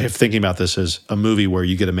classic way of thinking about this is a movie where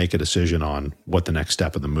you get to make a decision on what the next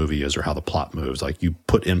step of the movie is or how the plot moves. Like you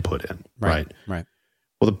put input in, right? Right.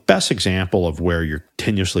 Well, the best example of where you're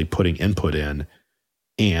continuously putting input in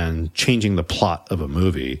and changing the plot of a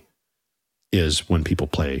movie is when people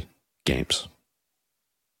play games.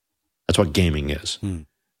 That's what gaming is.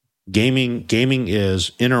 Gaming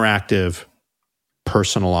is interactive,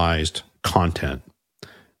 personalized content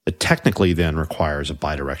that technically then requires a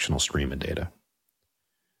bidirectional stream of data.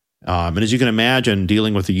 And as you can imagine,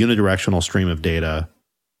 dealing with a unidirectional stream of data,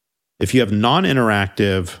 if you have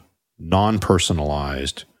non-interactive,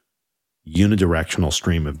 non-personalized, unidirectional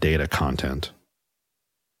stream of data content,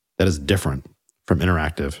 that is different from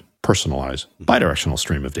interactive, personalized, bidirectional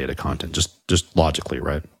stream of data content, just logically,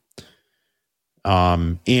 right?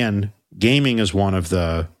 And gaming is one of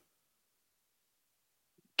the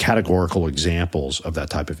categorical examples of that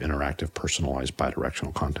type of interactive, personalized,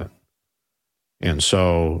 bidirectional content. And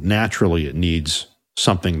so naturally it needs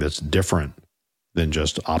something that's different than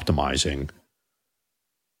just optimizing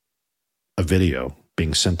a video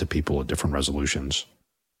being sent to people at different resolutions,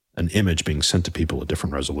 an image being sent to people at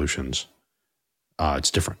different resolutions. It's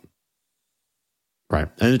different, right?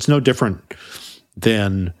 And it's no different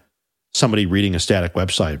than somebody reading a static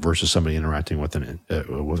website versus somebody interacting with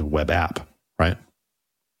with a web app, right?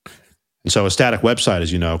 And so a static website,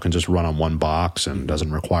 as you know, can just run on one box and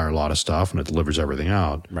doesn't require a lot of stuff, and it delivers everything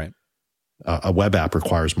out. Right. A web app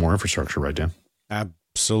requires more infrastructure, right, Dan?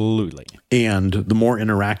 Absolutely. And the more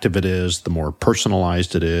interactive it is, the more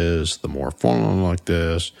personalized it is, the more formal like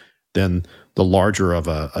this, then the larger of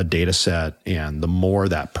a data set and the more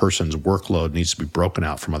that person's workload needs to be broken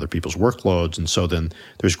out from other people's workloads. And so then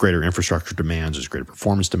there's greater infrastructure demands, there's greater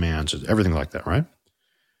performance demands, everything like that, right?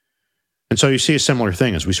 And so you see a similar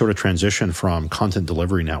thing as we sort of transition from content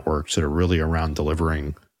delivery networks that are really around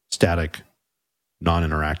delivering static,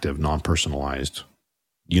 non-interactive, non-personalized,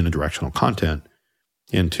 unidirectional content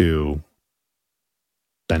into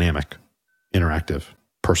dynamic, interactive,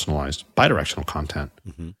 personalized, bidirectional content.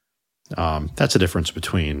 That's the difference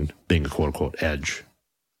between being a quote-unquote edge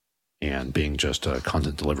and being just a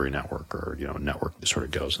content delivery network or a network that sort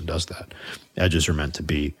of goes and does that. Edges are meant to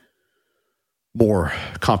be more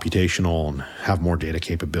computational and have more data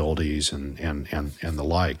capabilities and the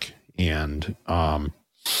like. And that's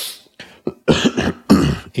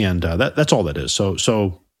all that is.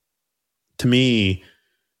 So to me,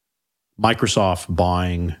 Microsoft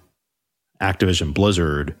buying Activision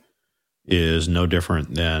Blizzard is no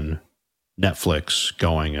different than Netflix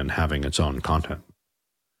going and having its own content.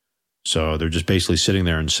 So they're just basically sitting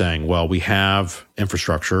there and saying, well, we have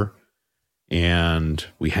infrastructure and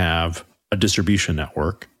we have a distribution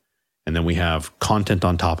network, and then we have content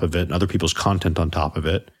on top of it and other people's content on top of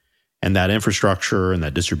it. And that infrastructure and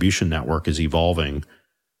that distribution network is evolving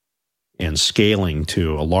and scaling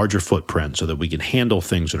to a larger footprint so that we can handle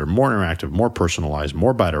things that are more interactive, more personalized,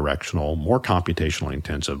 more bidirectional, more computationally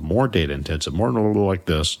intensive, more data intensive, more like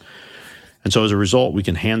this. And so as a result, we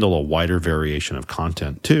can handle a wider variation of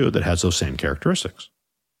content too that has those same characteristics.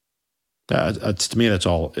 To me, that's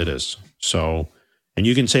all it is. So, and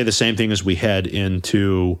you can say the same thing as we head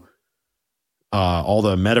into all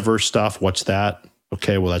the metaverse stuff. What's that?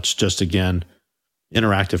 Okay, well, that's just, again,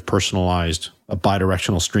 interactive, personalized, a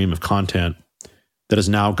bidirectional stream of content that is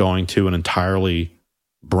now going to an entirely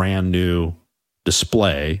brand new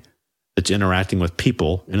display that's interacting with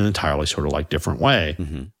people in an entirely sort of like different way,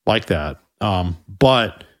 like that.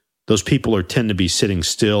 But those people tend to be sitting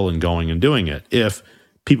still and going and doing it. If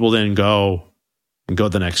people then go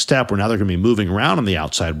the next step, where now they're going to be moving around in the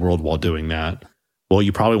outside world while doing that, well,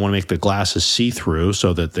 you probably want to make the glasses see-through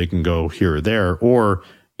so that they can go here or there, or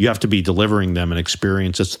you have to be delivering them an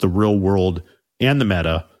experience that's the real world and the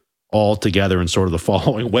meta all together in sort of the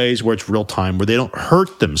following ways, where it's real time, where they don't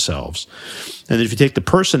hurt themselves. And if you take the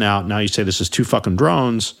person out, now you say this is two fucking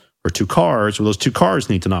drones or two cars, well, those two cars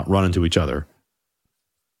need to not run into each other.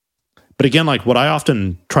 But again, like what I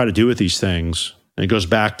often try to do with these things, and it goes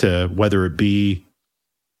back to whether it be,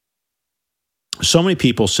 so many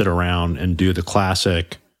people sit around and do the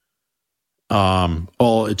classic,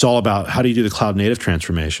 it's all about how do you do the cloud native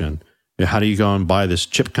transformation? How do you go and buy this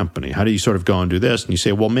chip company? How do you sort of go and do this? And you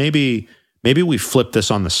say, well, maybe we flip this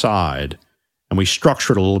on the side and we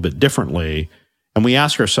structure it a little bit differently. And we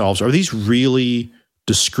ask ourselves, are these really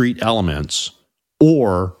discrete elements,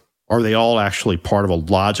 or are they all actually part of a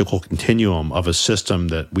logical continuum of a system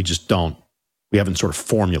that we haven't sort of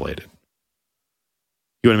formulated?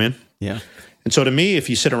 You know what I mean? Yeah. And so to me, if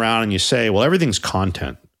you sit around and you say, well, everything's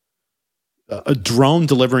content, a drone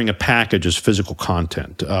delivering a package is physical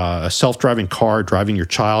content, a self-driving car driving your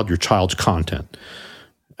child's content.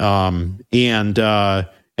 And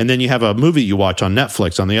then you have a movie you watch on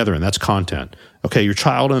Netflix on the other end, that's content. Okay, your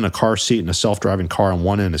child in a car seat and a self-driving car on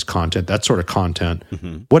one end is content. That's sort of content.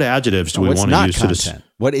 What adjectives do we want to use to this?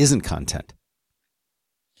 What isn't content?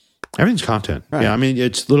 Everything's content. Right. Yeah, I mean,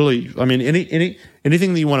 it's literally,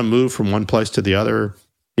 anything that you want to move from one place to the other.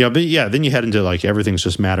 But then you head into like everything's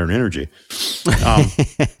just matter and energy.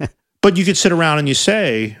 But you could sit around and you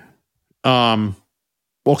say,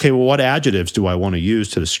 okay, well, what adjectives do I want to use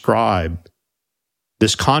to describe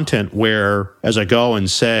this content where, as I go and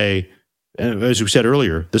say, as we said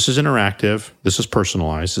earlier, this is interactive, this is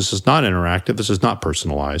personalized, this is not interactive, this is not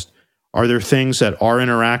personalized. Are there things that are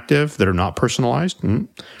interactive that are not personalized?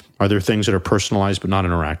 Are there things that are personalized but not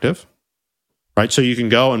interactive? Right? So you can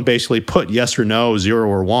go and basically put yes or no, 0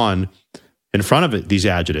 or 1 in front of it, these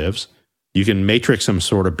adjectives. You can matrix them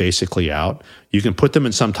sort of basically out. You can put them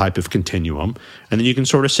in some type of continuum. And then you can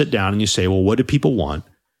sort of sit down and you say, well, what do people want?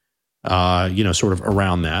 Sort of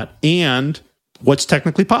around that. And what's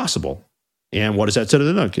technically possible? And what does that set of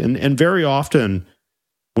the nook? And very often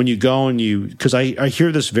when you go and because I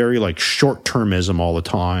hear this very like short-termism all the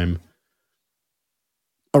time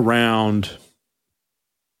around,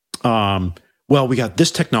 well, we got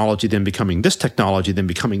this technology, then becoming this technology, then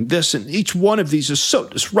becoming this, and each one of these is so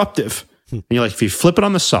disruptive. And you're like, if you flip it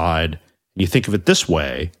on the side and you think of it this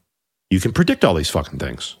way, you can predict all these fucking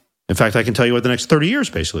things. In fact, I can tell you what the next 30 years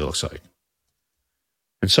basically looks like.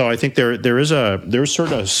 And so I think there's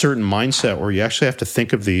sort of a certain mindset where you actually have to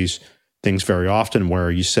think of these things very often,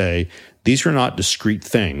 where you say, these are not discrete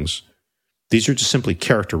things. These are just simply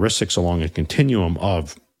characteristics along a continuum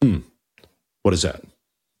of, what is that?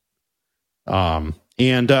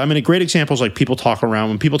 A great example is like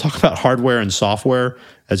when people talk about hardware and software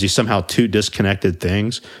as these somehow two disconnected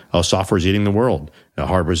things. Oh, software's eating the world.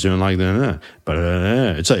 Hardware's doing like that. But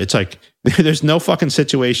it's like there's no fucking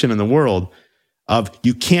situation in the world of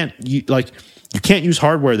you can't use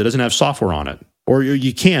hardware that doesn't have software on it, or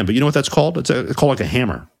you can, but you know what that's called? It's called like a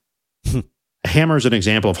hammer. A hammer is an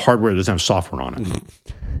example of hardware that doesn't have software on it.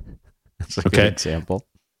 That's a good example.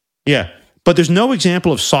 Yeah. But there's no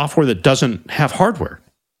example of software that doesn't have hardware.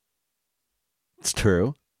 It's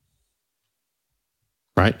true.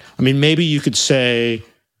 right? I mean, maybe you could say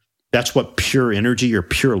that's what pure energy or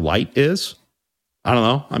pure light is. I don't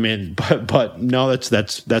know. I mean, but no,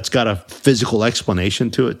 that's got a physical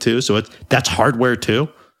explanation to it too. So that's hardware too.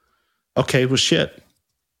 Okay, well, shit.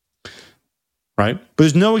 Right? But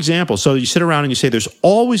there's no example. So you sit around and you say there's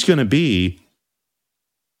always going to be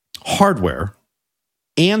hardware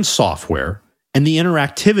and software and the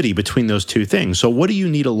interactivity between those two things. So what do you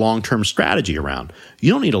need a long-term strategy around?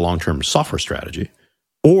 You don't need a long-term software strategy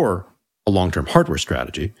or a long-term hardware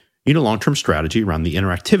strategy. You need a long-term strategy around the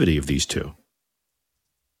interactivity of these two.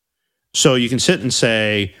 So you can sit and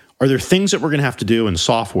say, are there things that we're going to have to do in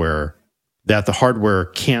software that the hardware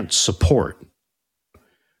can't support?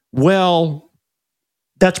 Well,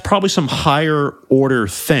 that's probably some higher order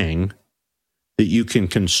thing that you can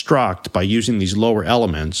construct by using these lower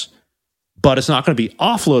elements, but it's not going to be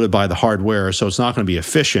offloaded by the hardware, so it's not going to be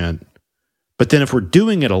efficient. But then if we're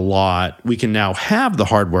doing it a lot, we can now have the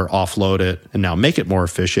hardware offload it and now make it more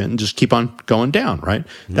efficient and just keep on going down, right?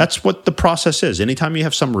 Mm-hmm. That's what the process is. Anytime you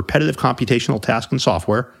have some repetitive computational task in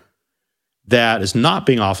software that is not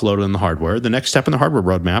being offloaded in the hardware, the next step in the hardware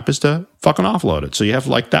roadmap is to fucking offload it. So you have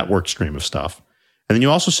like that work stream of stuff. And then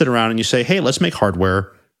you also sit around and you say, hey, let's make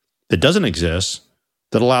hardware that doesn't exist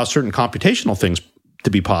that allows certain computational things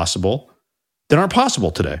to be possible that aren't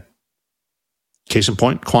possible today. Case in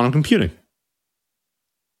point, quantum computing.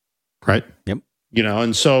 Right? Yep.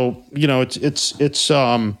 And so, it's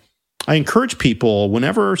I encourage people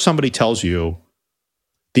whenever somebody tells you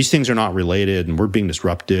these things are not related and we're being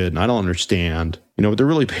disrupted and I don't understand, what they're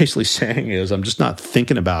really basically saying is I'm just not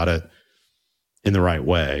thinking about it in the right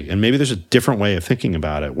way. And maybe there's a different way of thinking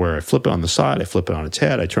about it where I flip it on the side, I flip it on its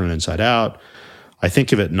head, I turn it inside out. I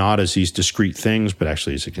think of it not as these discrete things, but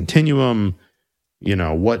actually as a continuum.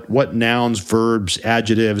 What nouns, verbs,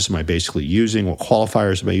 adjectives am I basically using? What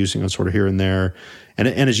qualifiers am I using? Sort of here and there. And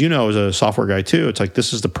as you know, as a software guy too, it's like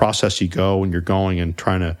this is the process you go when you're going and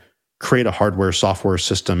trying to create a hardware software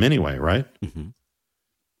system anyway, right? Mm-hmm.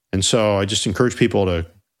 And so I just encourage people to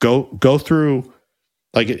go through,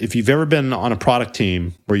 like if you've ever been on a product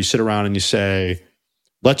team where you sit around and you say,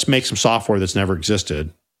 let's make some software that's never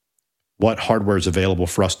existed. What hardware is available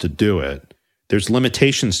for us to do it? There's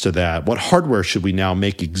limitations to that. What hardware should we now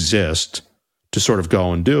make exist to sort of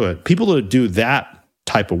go and do it? People that do that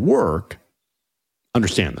type of work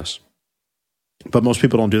understand this. But most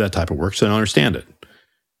people don't do that type of work, so they don't understand it.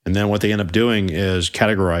 And then what they end up doing is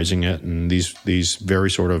categorizing it in these very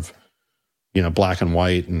sort of, black and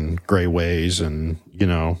white and gray ways. And,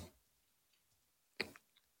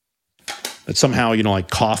 that somehow, like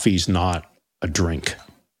coffee's not a drink.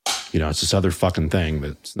 It's this other fucking thing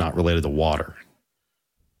that's not related to water.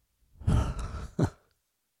 But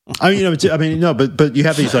you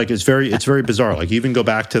have these, like, it's very bizarre. Like, even go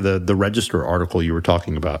back to the Register article you were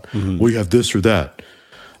talking about. Mm-hmm. Well, you have this or that.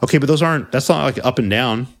 Okay, but that's not like up and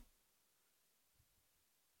down.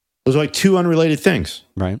 Those are like two unrelated things.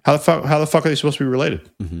 Right. How the fuck are they supposed to be related?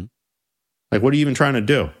 Mm-hmm. Like, what are you even trying to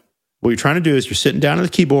do? What you're trying to do is you're sitting down at the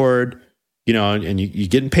keyboard, and you're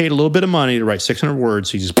getting paid a little bit of money to write 600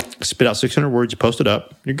 words. So you just spit out 600 words, you post it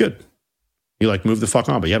up, you're good. You like move the fuck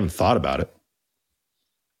on, but you haven't thought about it.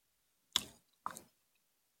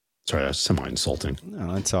 Sorry, that's semi-insulting.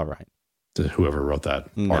 No, it's all right. To whoever wrote that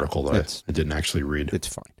article that I didn't actually read. It's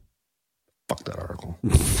fine. Fuck that article.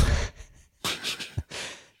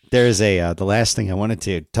 There's the last thing I wanted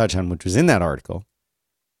to touch on, which was in that article,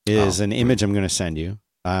 is an image I'm going to send you.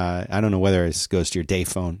 I don't know whether it goes to your day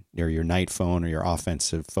phone or your night phone or your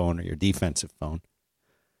offensive phone or your defensive phone.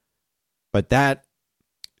 But that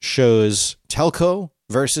shows telco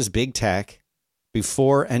versus big tech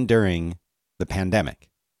before and during the pandemic.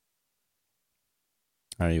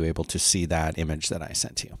 Are you able to see that image that I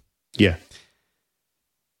sent you? Yeah.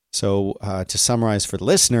 So to summarize for the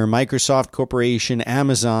listener, Microsoft Corporation,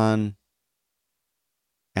 Amazon,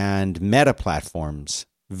 and Meta platforms,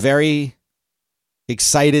 very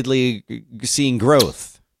excitedly seeing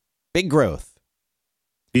growth, big growth.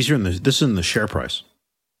 This is in the share price.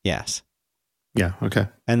 Yes. Yeah. Okay.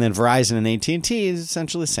 And then Verizon and AT&T is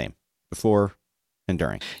essentially the same before and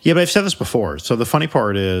during. Yeah, but I've said this before. So the funny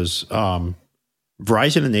part is Verizon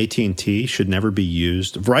and AT&T should never be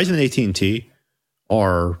used. Verizon and AT&T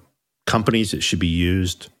are companies that should be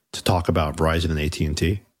used to talk about Verizon and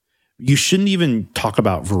AT&T. You shouldn't even talk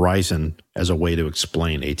about Verizon as a way to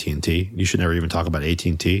explain AT&T. You should never even talk about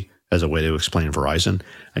AT&T as a way to explain Verizon.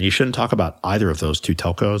 And you shouldn't talk about either of those two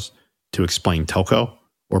telcos to explain telco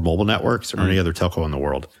or mobile networks or any other telco in the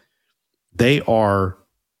world. They are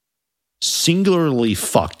singularly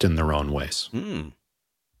fucked in their own ways.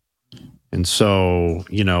 And so,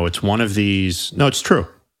 it's one of these. No, it's true.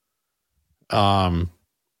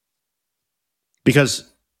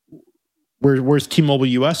 Because where's T-Mobile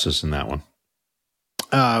US in that one?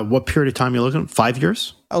 What period of time are you looking at? 5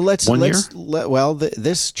 years? Oh, let's 1 year?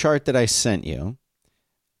 This chart that I sent you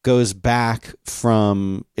goes back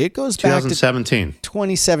from 2017.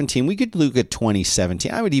 2017. We could look at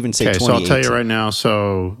 2017. I would even say 2018. So I'll tell you right now.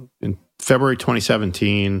 So in February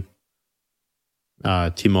 2017,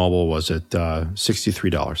 T-Mobile was at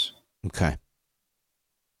 $63. Okay.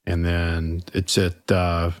 And then it's at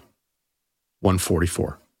 $144.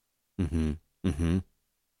 Mm-hmm. Mm-hmm.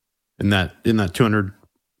 In that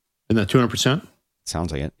 200%?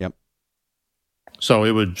 Sounds like it. Yep. So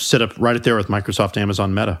it would sit up right there with Microsoft,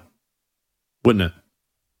 Amazon, Meta, wouldn't it?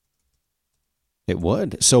 It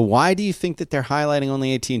would. So why do you think that they're highlighting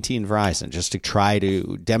only AT&T and Verizon? Just to try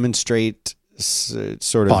to demonstrate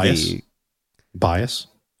sort of the bias.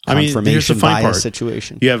 Confirmation bias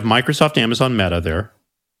situation. You have Microsoft, Amazon, Meta there.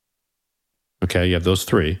 Okay, you have those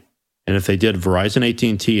three. And if they did Verizon,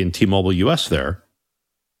 AT&T, and T-Mobile US there,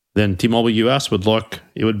 then T-Mobile US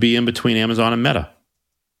it would be in between Amazon and Meta.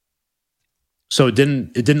 So it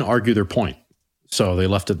didn't argue their point. So they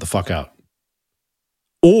left it the fuck out.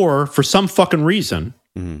 Or for some fucking reason,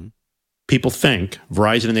 people think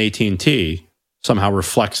Verizon and AT&T somehow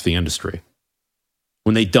reflects the industry.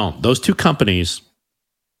 When they don't. Those two companies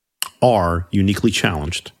are uniquely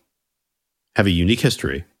challenged, have a unique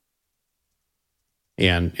history,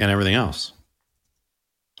 and everything else.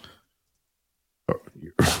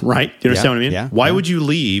 Right? Do you understand what I mean? Yeah. Why would you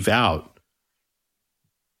leave out?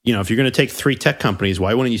 If you're going to take three tech companies,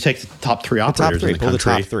 why wouldn't you take the top three operators in the country?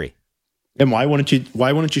 The top three. And why wouldn't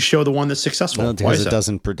you show the one that's successful? Well, because it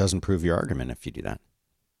doesn't prove your argument if you do that.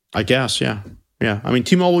 I guess, yeah. I mean,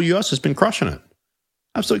 T-Mobile US has been crushing it.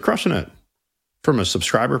 Absolutely crushing it. From a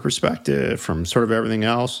subscriber perspective, from sort of everything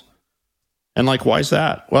else. And why is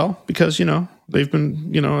that? Well, because, they've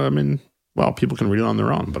been, people can read it on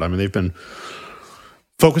their own, but they've been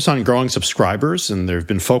focused on growing subscribers, and they've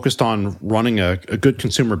been focused on running a good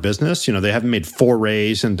consumer business. They haven't made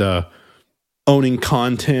forays into owning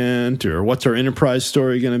content or what's our enterprise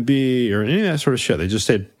story going to be or any of that sort of shit. They just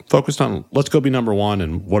stayed focused on let's go be number one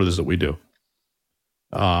and what it is that we do.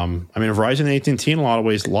 Verizon and AT&T in a lot of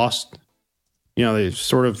ways lost, they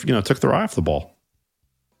sort of, took their eye off the ball.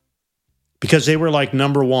 Because they were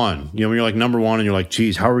number one. When you're number one and you're like,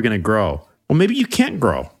 geez, how are we going to grow? Well, maybe you can't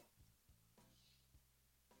grow.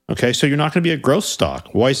 Okay, so you're not going to be a growth stock.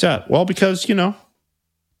 Why is that? Well, because, you're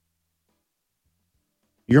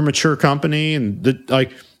a mature company. And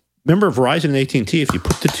remember Verizon and AT&T, if you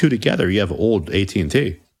put the two together, you have old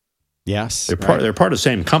AT&T. Yes. They're part of the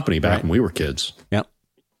same company back when we were kids. Yep.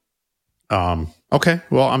 Okay,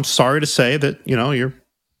 well, I'm sorry to say that, you're,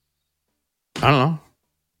 I don't know.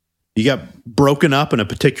 You got broken up in a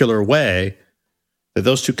particular way that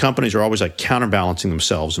those two companies are always counterbalancing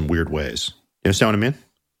themselves in weird ways. You understand what I mean?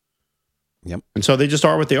 Yep. And so they just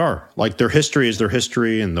are what they are. Their history is their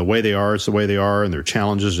history, and the way they are is the way they are, and their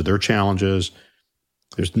challenges are their challenges.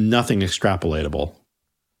 There's nothing extrapolatable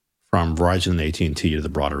from Verizon and AT&T to the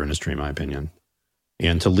broader industry, in my opinion.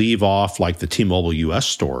 And to leave off the T-Mobile US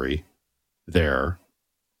story there,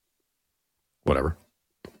 whatever.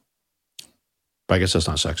 But I guess that's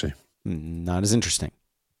not sexy. Not as interesting.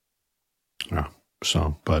 Yeah.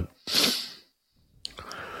 So, but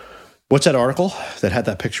what's that article that had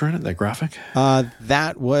that picture in it, that graphic?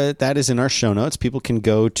 That is in our show notes. People can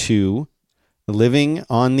go to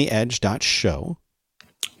livingontheedge.show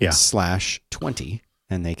 /20,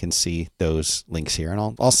 and they can see those links here.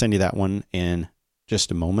 And I'll send you that one in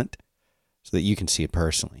just a moment so that you can see it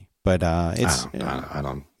personally. But it's I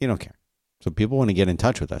don't. You don't care. So people want to get in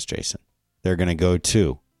touch with us, Jason. They're going to go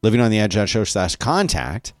to livingontheedge.show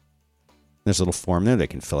 /contact. There's a little form there. They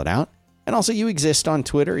can fill it out. And also, you exist on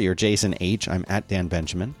Twitter. You're Jason H. I'm at Dan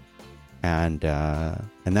Benjamin. And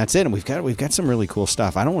that's it. And we've got some really cool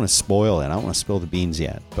stuff. I don't want to spoil it. I don't want to spill the beans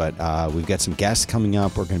yet. But we've got some guests coming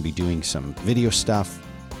up. We're going to be doing some video stuff.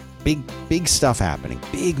 Big stuff happening.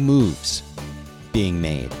 Big moves being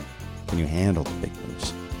made. Can you handle the big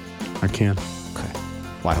moves? I can. Okay.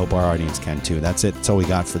 Well, I hope our audience can too. That's it. That's all we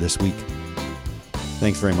got for this week.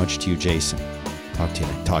 Thanks very much to you, Jason. Talk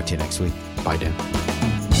to you next week. Bye, Dan.